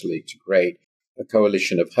universally, to create a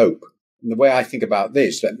coalition of hope. And the way I think about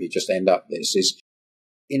this, let me just end up this, is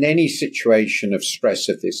in any situation of stress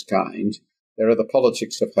of this kind, there are the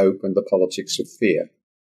politics of hope and the politics of fear.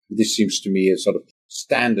 This seems to me a sort of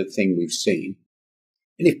standard thing we've seen.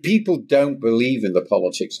 And if people don't believe in the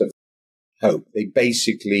politics of hope, they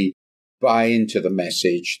basically buy into the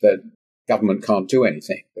message that government can't do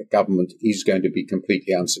anything, that government is going to be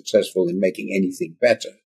completely unsuccessful in making anything better,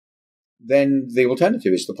 then the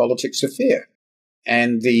alternative is the politics of fear.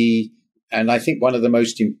 And I think one of the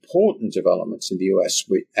most important developments in the US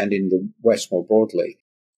and in the West more broadly,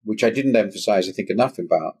 which I didn't emphasize, I think, enough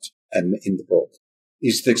about in the book,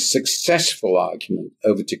 is the successful argument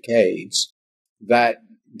over decades that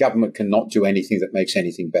government cannot do anything that makes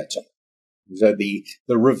anything better. So the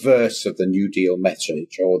reverse of the New Deal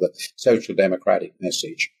message or the social democratic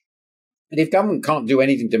message. And if government can't do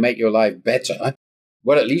anything to make your life better,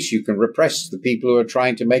 well, at least you can repress the people who are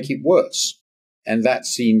trying to make it worse. And that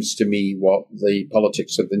seems to me what the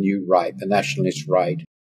politics of the new right, the nationalist right,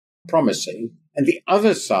 promising. And the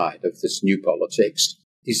other side of this new politics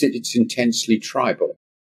is that it's intensely tribal.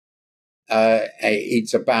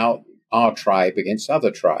 It's about our tribe against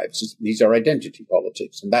other tribes. These are identity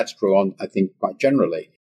politics, and that's true on, I think, quite generally.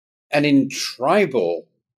 And in tribal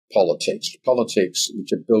politics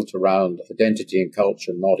which are built around identity and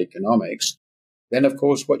culture, not economics, then, of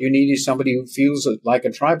course, what you need is somebody who feels like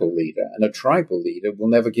a tribal leader, and a tribal leader will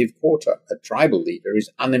never give quarter. A tribal leader is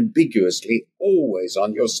unambiguously always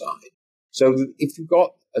on your side. So if you've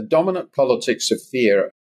got a dominant politics of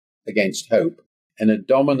fear against hope and a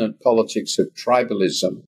dominant politics of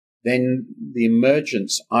tribalism, then the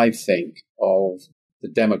emergence, I think, of the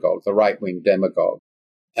demagogue, the right-wing demagogue,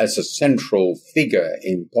 as a central figure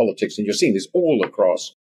in politics, and you're seeing this all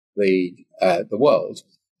across the world,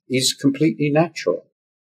 is completely natural.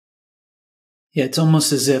 Yeah, it's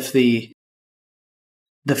almost as if the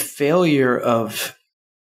failure of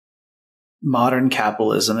modern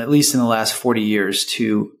capitalism, at least in the last 40 years,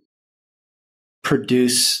 to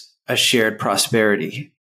produce a shared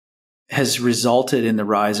prosperity has resulted in the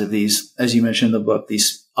rise of these, as you mentioned in the book,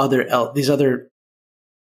 these other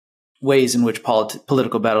ways in which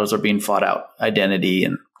political battles are being fought out, identity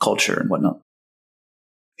and culture and whatnot.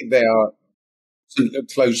 They are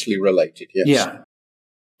closely related, yes. Yeah.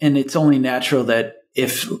 And it's only natural that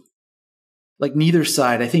if, like, neither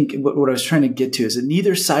side, I think what I was trying to get to is that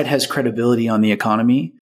neither side has credibility on the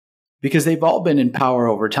economy because they've all been in power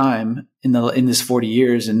over time in this 40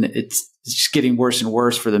 years, and it's just getting worse and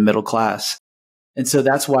worse for the middle class. And so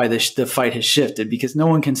that's why the fight has shifted, because no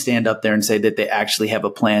one can stand up there and say that they actually have a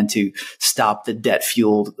plan to stop the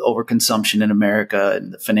debt-fueled overconsumption in America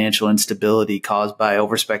and the financial instability caused by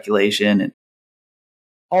overspeculation and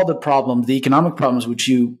all the problems, the economic problems, which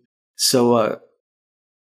you so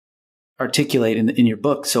articulate in your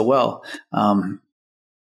book so well.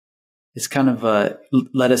 It's kind of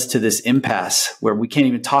led us to this impasse where we can't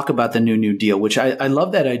even talk about the New Deal, which I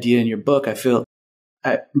love that idea in your book. I feel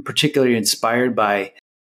I'm particularly inspired by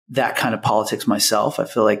that kind of politics myself. I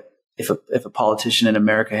feel like if a politician in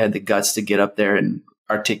America had the guts to get up there and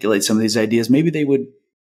articulate some of these ideas, maybe they would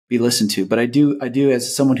be listened to. But I do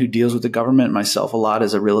as someone who deals with the government myself a lot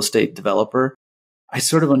as a real estate developer, I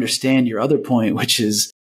sort of understand your other point, which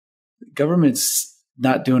is government's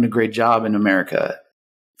not doing a great job in America,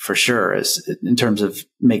 for sure, as in terms of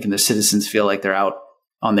making the citizens feel like they're out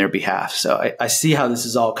on their behalf. So I see how this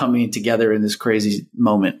is all coming together in this crazy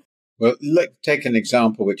moment. Well, take an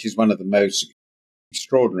example, which is one of the most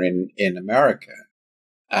extraordinary in America,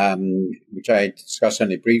 which I discuss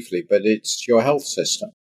only briefly, but it's your health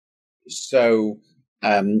system. So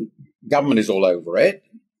government is all over it,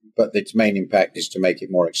 but its main impact is to make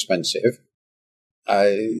it more expensive.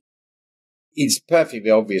 It's perfectly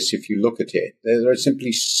obvious if you look at it. There are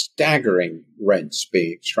simply staggering rents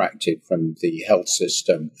being extracted from the health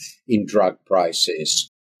system in drug prices,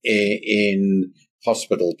 in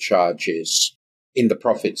hospital charges, in the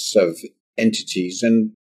profits of entities.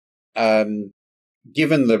 And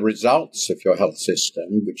given the results of your health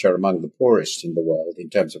system, which are among the poorest in the world in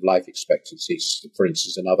terms of life expectancies, for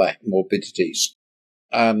instance, and other morbidities,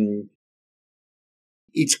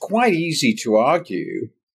 it's quite easy to argue,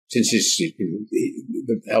 since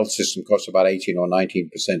the health system costs about 18 or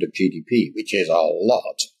 19% of GDP, which is a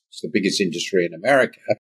lot. It's the biggest industry in America.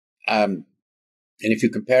 And if you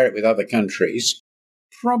compare it with other countries,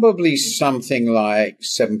 probably something like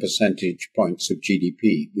 7 percentage points of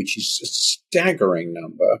GDP, which is a staggering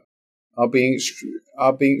number, are being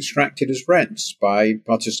extracted as rents by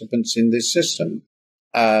participants in this system.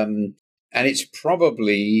 And it's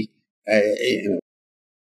probably,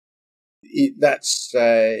 that's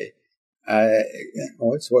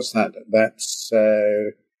what's that? That's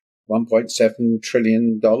 $1.7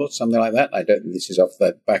 trillion, something like that. I don't. This is off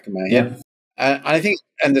the back of my head. I think,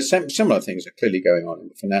 and similar things are clearly going on in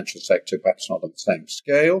the financial sector, perhaps not on the same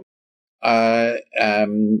scale. Then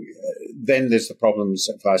there's the problems,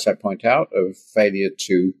 as I point out, of failure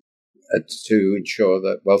to ensure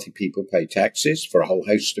that wealthy people pay taxes for a whole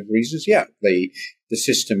host of reasons. Yeah, the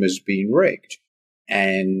system has been rigged,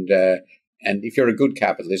 and if you're a good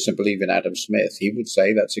capitalist and believe in Adam Smith, he would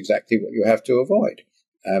say that's exactly what you have to avoid.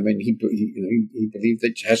 And he believed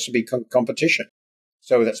that it has to be competition.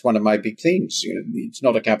 So that's one of my big themes. It's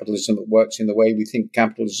not a capitalism that works in the way we think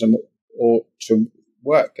capitalism ought to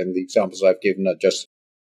work. And the examples I've given are just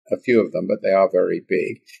a few of them, but they are very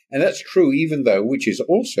big. And that's true, even though, which is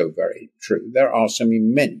also very true, there are some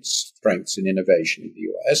immense strengths in innovation in the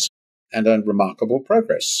US and remarkable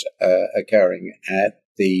progress occurring at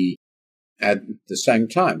the same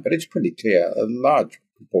time. But it's pretty clear a large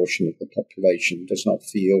proportion of the population does not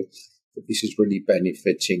feel that this is really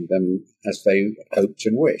benefiting them as they hoped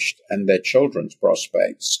and wished, and their children's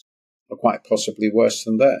prospects are quite possibly worse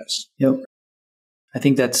than theirs. Yep. I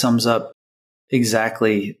think that sums up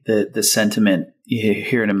exactly the sentiment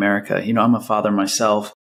here in America. I'm a father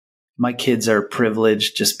myself. My kids are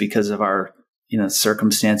privileged just because of our,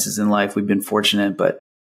 circumstances in life. We've been fortunate, but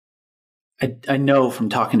I know from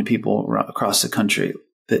talking to people across the country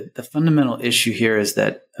that the fundamental issue here is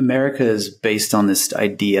that America is based on this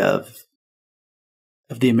idea of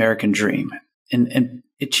the American dream. And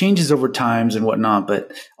it changes over times and whatnot,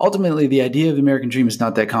 but ultimately the idea of the American dream is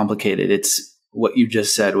not that complicated. It's what you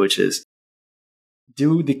just said, which is,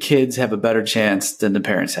 do the kids have a better chance than the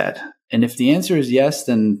parents had? And if the answer is yes,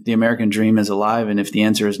 then the American dream is alive. And if the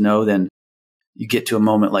answer is no, then you get to a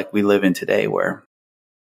moment like we live in today where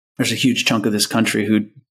there's a huge chunk of this country who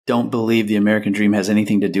don't believe the American dream has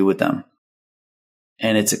anything to do with them.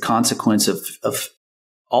 And it's a consequence of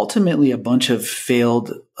ultimately a bunch of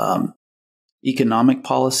failed economic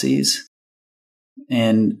policies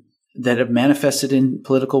and that have manifested in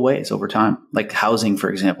political ways over time, like housing, for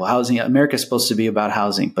example. America is supposed to be about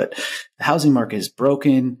housing, but the housing market is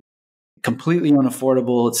broken, completely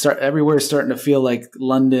unaffordable. Everywhere is starting to feel like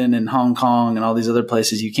London and Hong Kong and all these other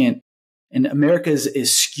places. You can't, and America is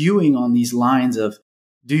skewing on these lines of,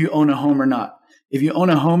 do you own a home or not? If you own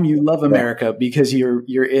a home, you love America because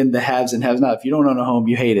you're in the haves and have-not. If you don't own a home,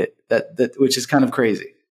 you hate it. That which is kind of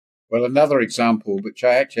crazy. Well, another example, which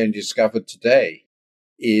I actually discovered today,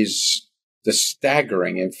 is the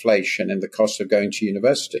staggering inflation in the cost of going to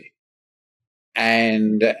university.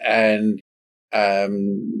 And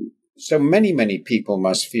so many people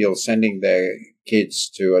must feel sending their kids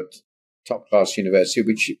to a top-class university,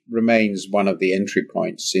 which remains one of the entry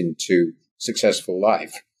points into successful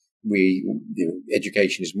life.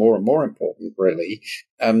 Education is more and more important, really.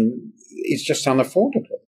 It's just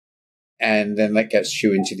unaffordable. And then that gets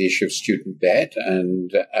you into the issue of student debt,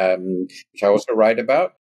 and which I also write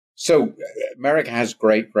about. So America has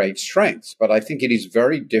great strengths, but I think it is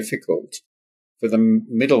very difficult for the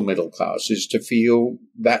middle classes to feel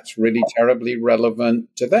that's really terribly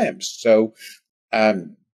relevant to them. So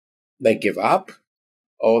they give up,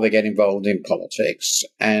 or they get involved in politics,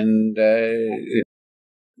 and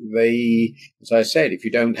they, as I said, if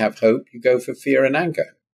you don't have hope, you go for fear and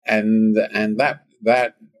anger, and that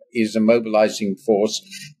is a mobilizing force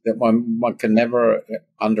that one can never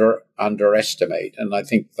underestimate. And I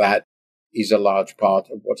think that is a large part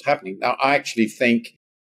of what's happening. Now, I actually think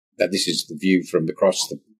that this is the view from across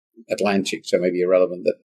the Atlantic, so maybe irrelevant,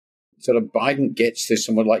 that sort of Biden gets this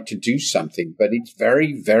and would like to do something, but it's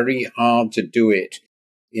very, very hard to do it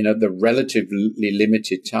in the relatively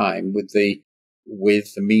limited time with the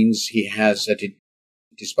means he has at his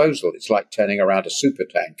disposal. It's like turning around a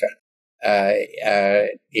supertanker.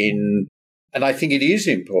 And I think it is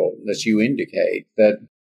important, as you indicate, that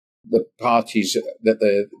the parties, that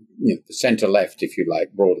the center left, if you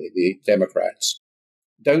like, broadly, the Democrats,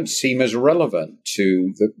 don't seem as relevant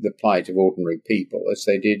to the plight of ordinary people as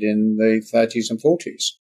they did in the 30s and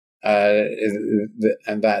 40s.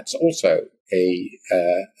 And that's also a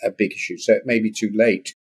big issue. So it may be too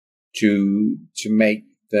late to make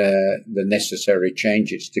the necessary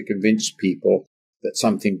changes to convince people that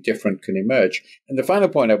something different can emerge. And the final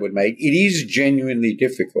point I would make, it is genuinely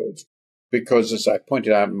difficult because, as I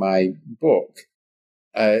pointed out in my book,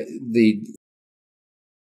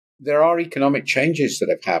 there are economic changes that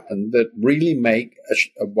have happened that really make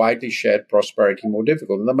a widely shared prosperity more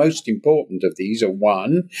difficult. And the most important of these are,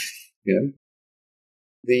 one,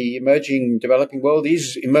 the emerging developing world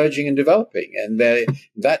is emerging and developing, and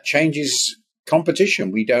that changes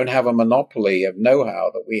competition. We don't have a monopoly of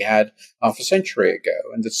know-how that we had half a century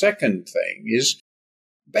ago. And the second thing is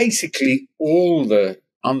basically all the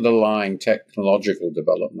underlying technological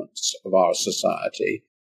developments of our society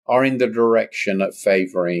are in the direction of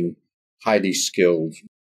favoring highly skilled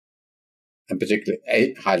and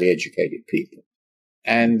particularly highly educated people.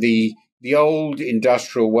 And the old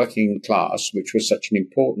industrial working class, which was such an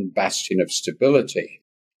important bastion of stability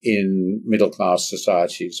in middle-class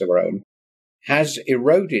societies of our own, has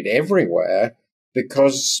eroded everywhere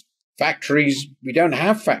because we don't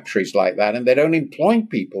have factories like that, and they don't employ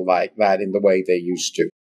people like that in the way they used to.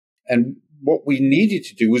 And what we needed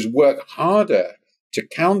to do was work harder to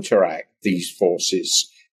counteract these forces.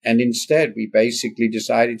 And instead, we basically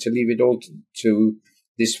decided to leave it all to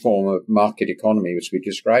this form of market economy, as we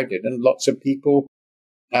described it. And lots of people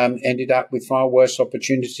ended up with far worse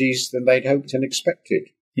opportunities than they'd hoped and expected.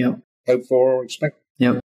 Yep. Hoped for or expected.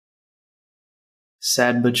 Yep.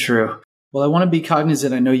 Sad but true. Well, I want to be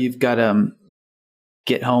cognizant. I know you've got to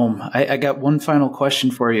get home. I got one final question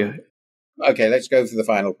for you. Okay, let's go for the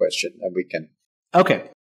final question, and we can. Okay.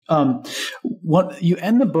 You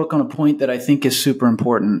end the book on a point that I think is super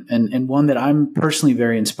important, and one that I'm personally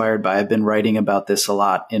very inspired by. I've been writing about this a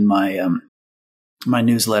lot in my my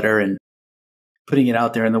newsletter and putting it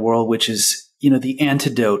out there in the world, which is, the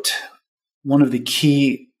antidote. One of the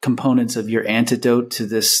key components of your antidote to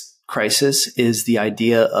this crisis is the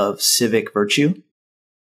idea of civic virtue.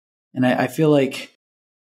 And I feel like,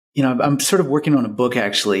 I'm sort of working on a book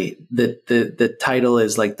actually that the title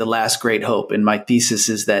is like The Last Great Hope. And my thesis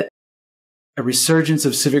is that a resurgence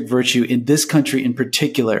of civic virtue in this country in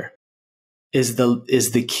particular is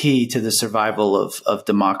the key to the survival of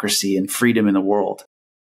democracy and freedom in the world.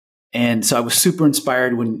 And so I was super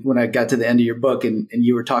inspired when I got to the end of your book and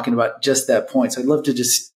you were talking about just that point. So I'd love to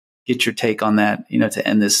just get your take on that, to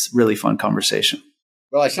end this really fun conversation.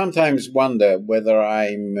 Well, I sometimes wonder whether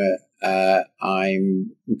I'm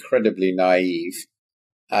incredibly naive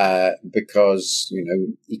because,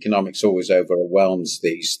 economics always overwhelms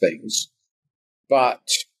these things. But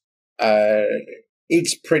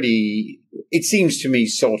it seems to me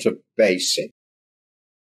sort of basic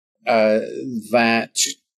that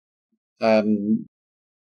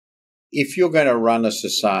if you're going to run a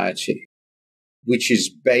society which is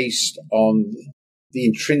based on the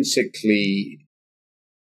intrinsically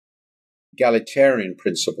egalitarian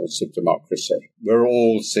principles of democracy, we're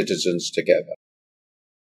all citizens together.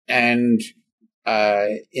 And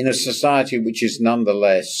in a society which is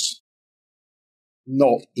nonetheless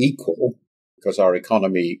not equal, because our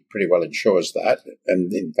economy pretty well ensures that,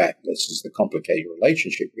 and in fact, this is the complicated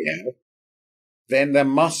relationship we have, then there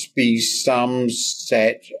must be some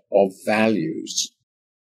set of values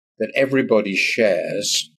that everybody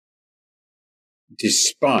shares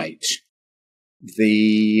despite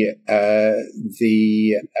the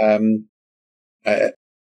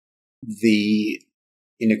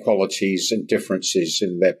inequalities and differences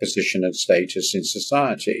in their position and status in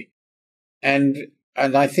society. And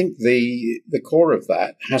I think the core of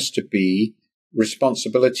that has to be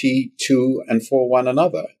responsibility to and for one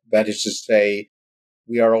another. That is to say,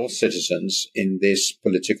 we are all citizens in this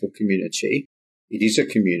political community. It is a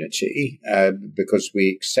community because we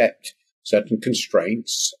accept certain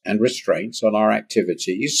constraints and restraints on our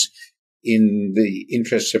activities in the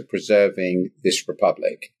interest of preserving this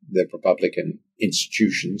republic, the republican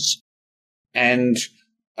institutions. And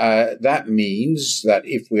that means that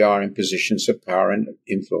if we are in positions of power and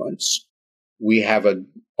influence, we have an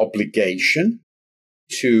obligation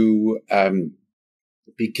to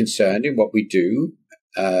be concerned in what we do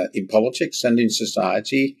in politics and in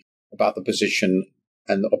society about the position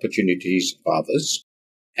and the opportunities of others.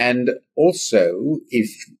 And also,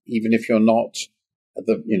 even if you're not at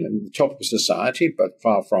the top of society, but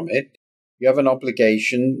far from it, you have an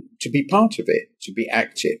obligation to be part of it, to be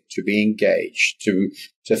active, to be engaged, to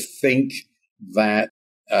think that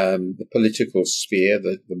the political sphere,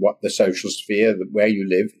 the social sphere, where you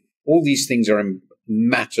live, all these things are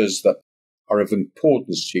matters that are of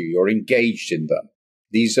importance to you. You're engaged in them.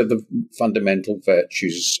 These are the fundamental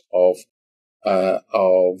virtues of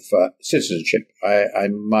citizenship.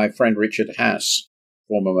 My friend Richard Haas,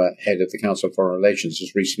 former head of the Council of Foreign Relations,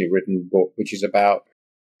 has recently written a book which is about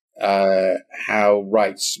how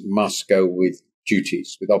rights must go with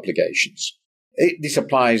duties, with obligations. This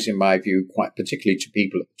applies, in my view, quite particularly to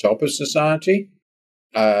people at the top of society,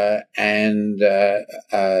 but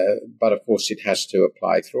of course it has to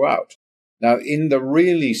apply throughout. Now, in the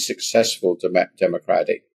really successful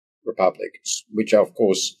democratic republics, which are, of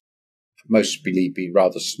course, most believe be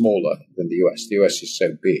rather smaller than the US. The US is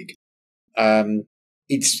so big.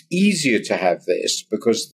 It's easier to have this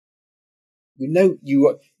because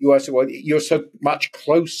you are so much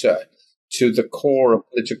closer to the core of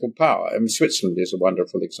political power. I mean, Switzerland is a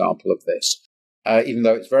wonderful example of this. Even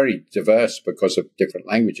though it's very diverse because of different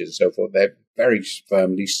languages and so forth, they're very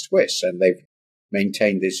firmly Swiss, and they've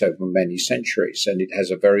maintained this over many centuries. And it has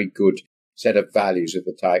a very good set of values of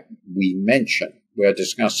the type we're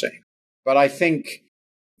discussing. But I think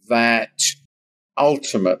that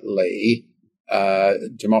ultimately,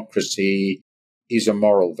 democracy is a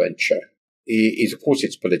moral venture. Of course,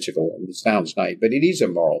 it's political, and it sounds naive, but it is a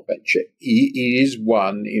moral venture. It is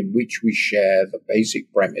one in which we share the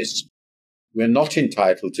basic premise: we're not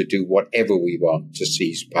entitled to do whatever we want to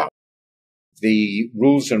seize power. The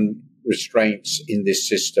rules and restraints in this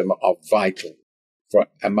system are vital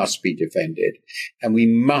and must be defended, and we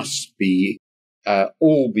must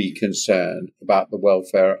all be concerned about the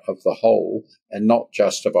welfare of the whole and not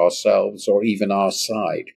just of ourselves or even our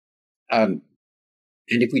side. And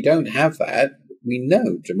if we don't have that, we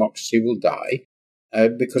know democracy will die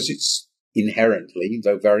because it's inherently,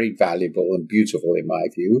 though very valuable and beautiful in my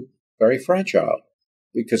view, very fragile.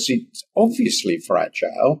 Because it's obviously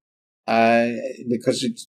fragile because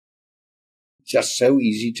it's just so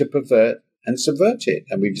easy to pervert and subvert it.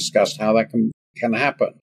 And we've discussed how that can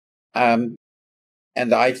happen.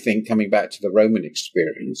 And I think, coming back to the Roman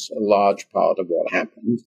experience, a large part of what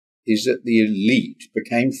happened is that the elite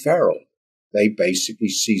became feral. They basically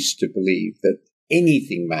ceased to believe that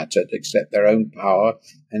anything mattered except their own power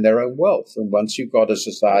and their own wealth. And once you've got a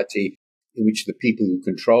society in which the people who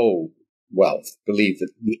control wealth believe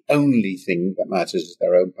that the only thing that matters is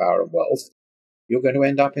their own power and wealth, you're going to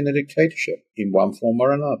end up in a dictatorship in one form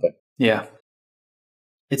or another. Yeah.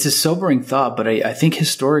 It's a sobering thought, but I think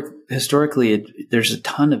historically there's a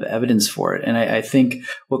ton of evidence for it. And I think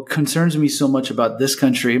what concerns me so much about this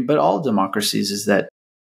country, but all democracies, is that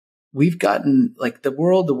we've gotten, like, the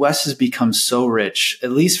West has become so rich,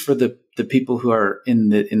 at least for the people who are in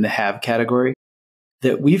the have category,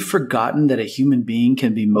 that we've forgotten that a human being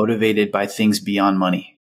can be motivated by things beyond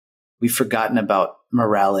money. We've forgotten about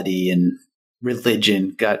morality and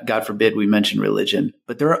religion. God forbid we mention religion,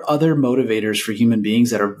 but there are other motivators for human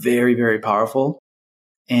beings that are very, very powerful.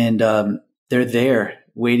 And, they're there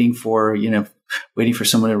waiting for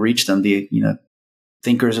someone to reach them,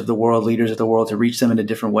 thinkers of the world, leaders of the world, to reach them in a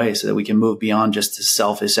different way so that we can move beyond just the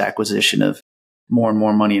selfish acquisition of more and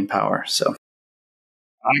more money and power. So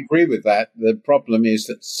I agree with that. The problem is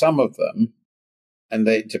that some of them, and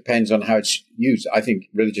it depends on how it's used. I think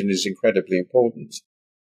religion is incredibly important,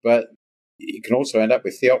 but you can also end up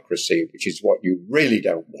with theocracy, which is what you really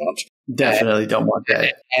don't want. Definitely don't want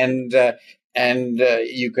that. And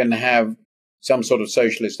you can have some sort of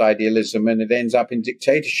socialist idealism, and it ends up in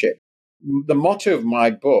dictatorship. The motto of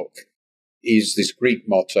my book is this Greek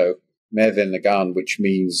motto, "Me then nagan," which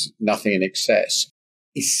means nothing in excess.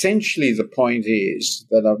 Essentially, the point is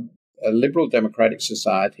that a liberal democratic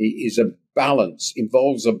society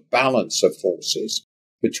involves a balance of forces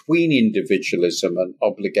between individualism and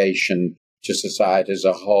obligation to society as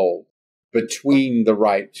a whole, between the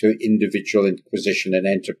right to individual inquisition and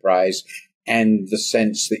enterprise and the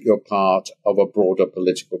sense that you're part of a broader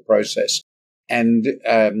political process. And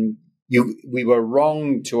we were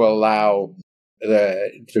wrong to allow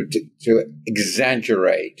to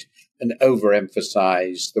exaggerate and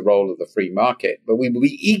overemphasize the role of the free market, but we will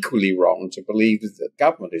be equally wrong to believe that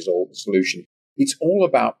government is all the solution. It's all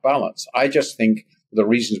about balance. I just think, for the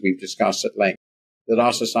reasons we've discussed at length, that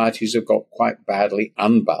our societies have got quite badly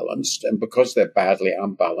unbalanced, and because they're badly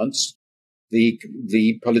unbalanced,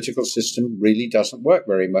 the political system really doesn't work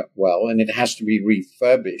very well, and it has to be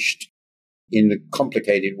refurbished in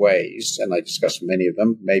complicated ways, and I discussed many of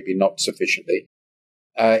them, maybe not sufficiently,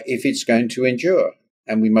 if it's going to endure.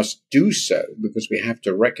 And we must do so because we have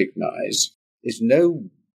to recognize there's no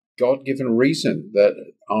God-given reason that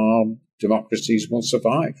our democracies will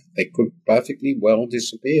survive. They could perfectly well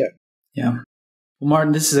disappear. Yeah. Well,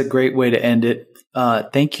 Martin, this is a great way to end it.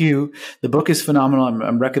 Thank you. The book is phenomenal.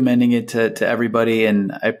 I'm recommending it to everybody,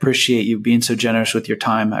 and I appreciate you being so generous with your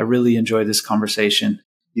time. I really enjoyed this conversation.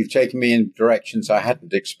 You've taken me in directions I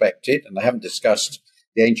hadn't expected, and I haven't discussed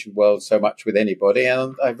the ancient world so much with anybody,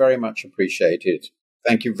 and I very much appreciate it.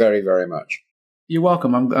 Thank you very, very much. You're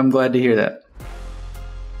welcome. I'm glad to hear that.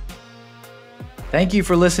 Thank you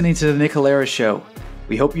for listening to the Nick Halaris Show.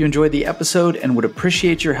 We hope you enjoyed the episode and would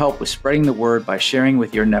appreciate your help with spreading the word by sharing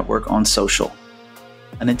with your network on social.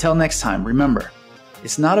 And until next time, remember,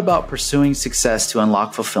 it's not about pursuing success to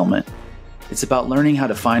unlock fulfillment. It's about learning how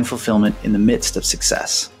to find fulfillment in the midst of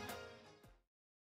success.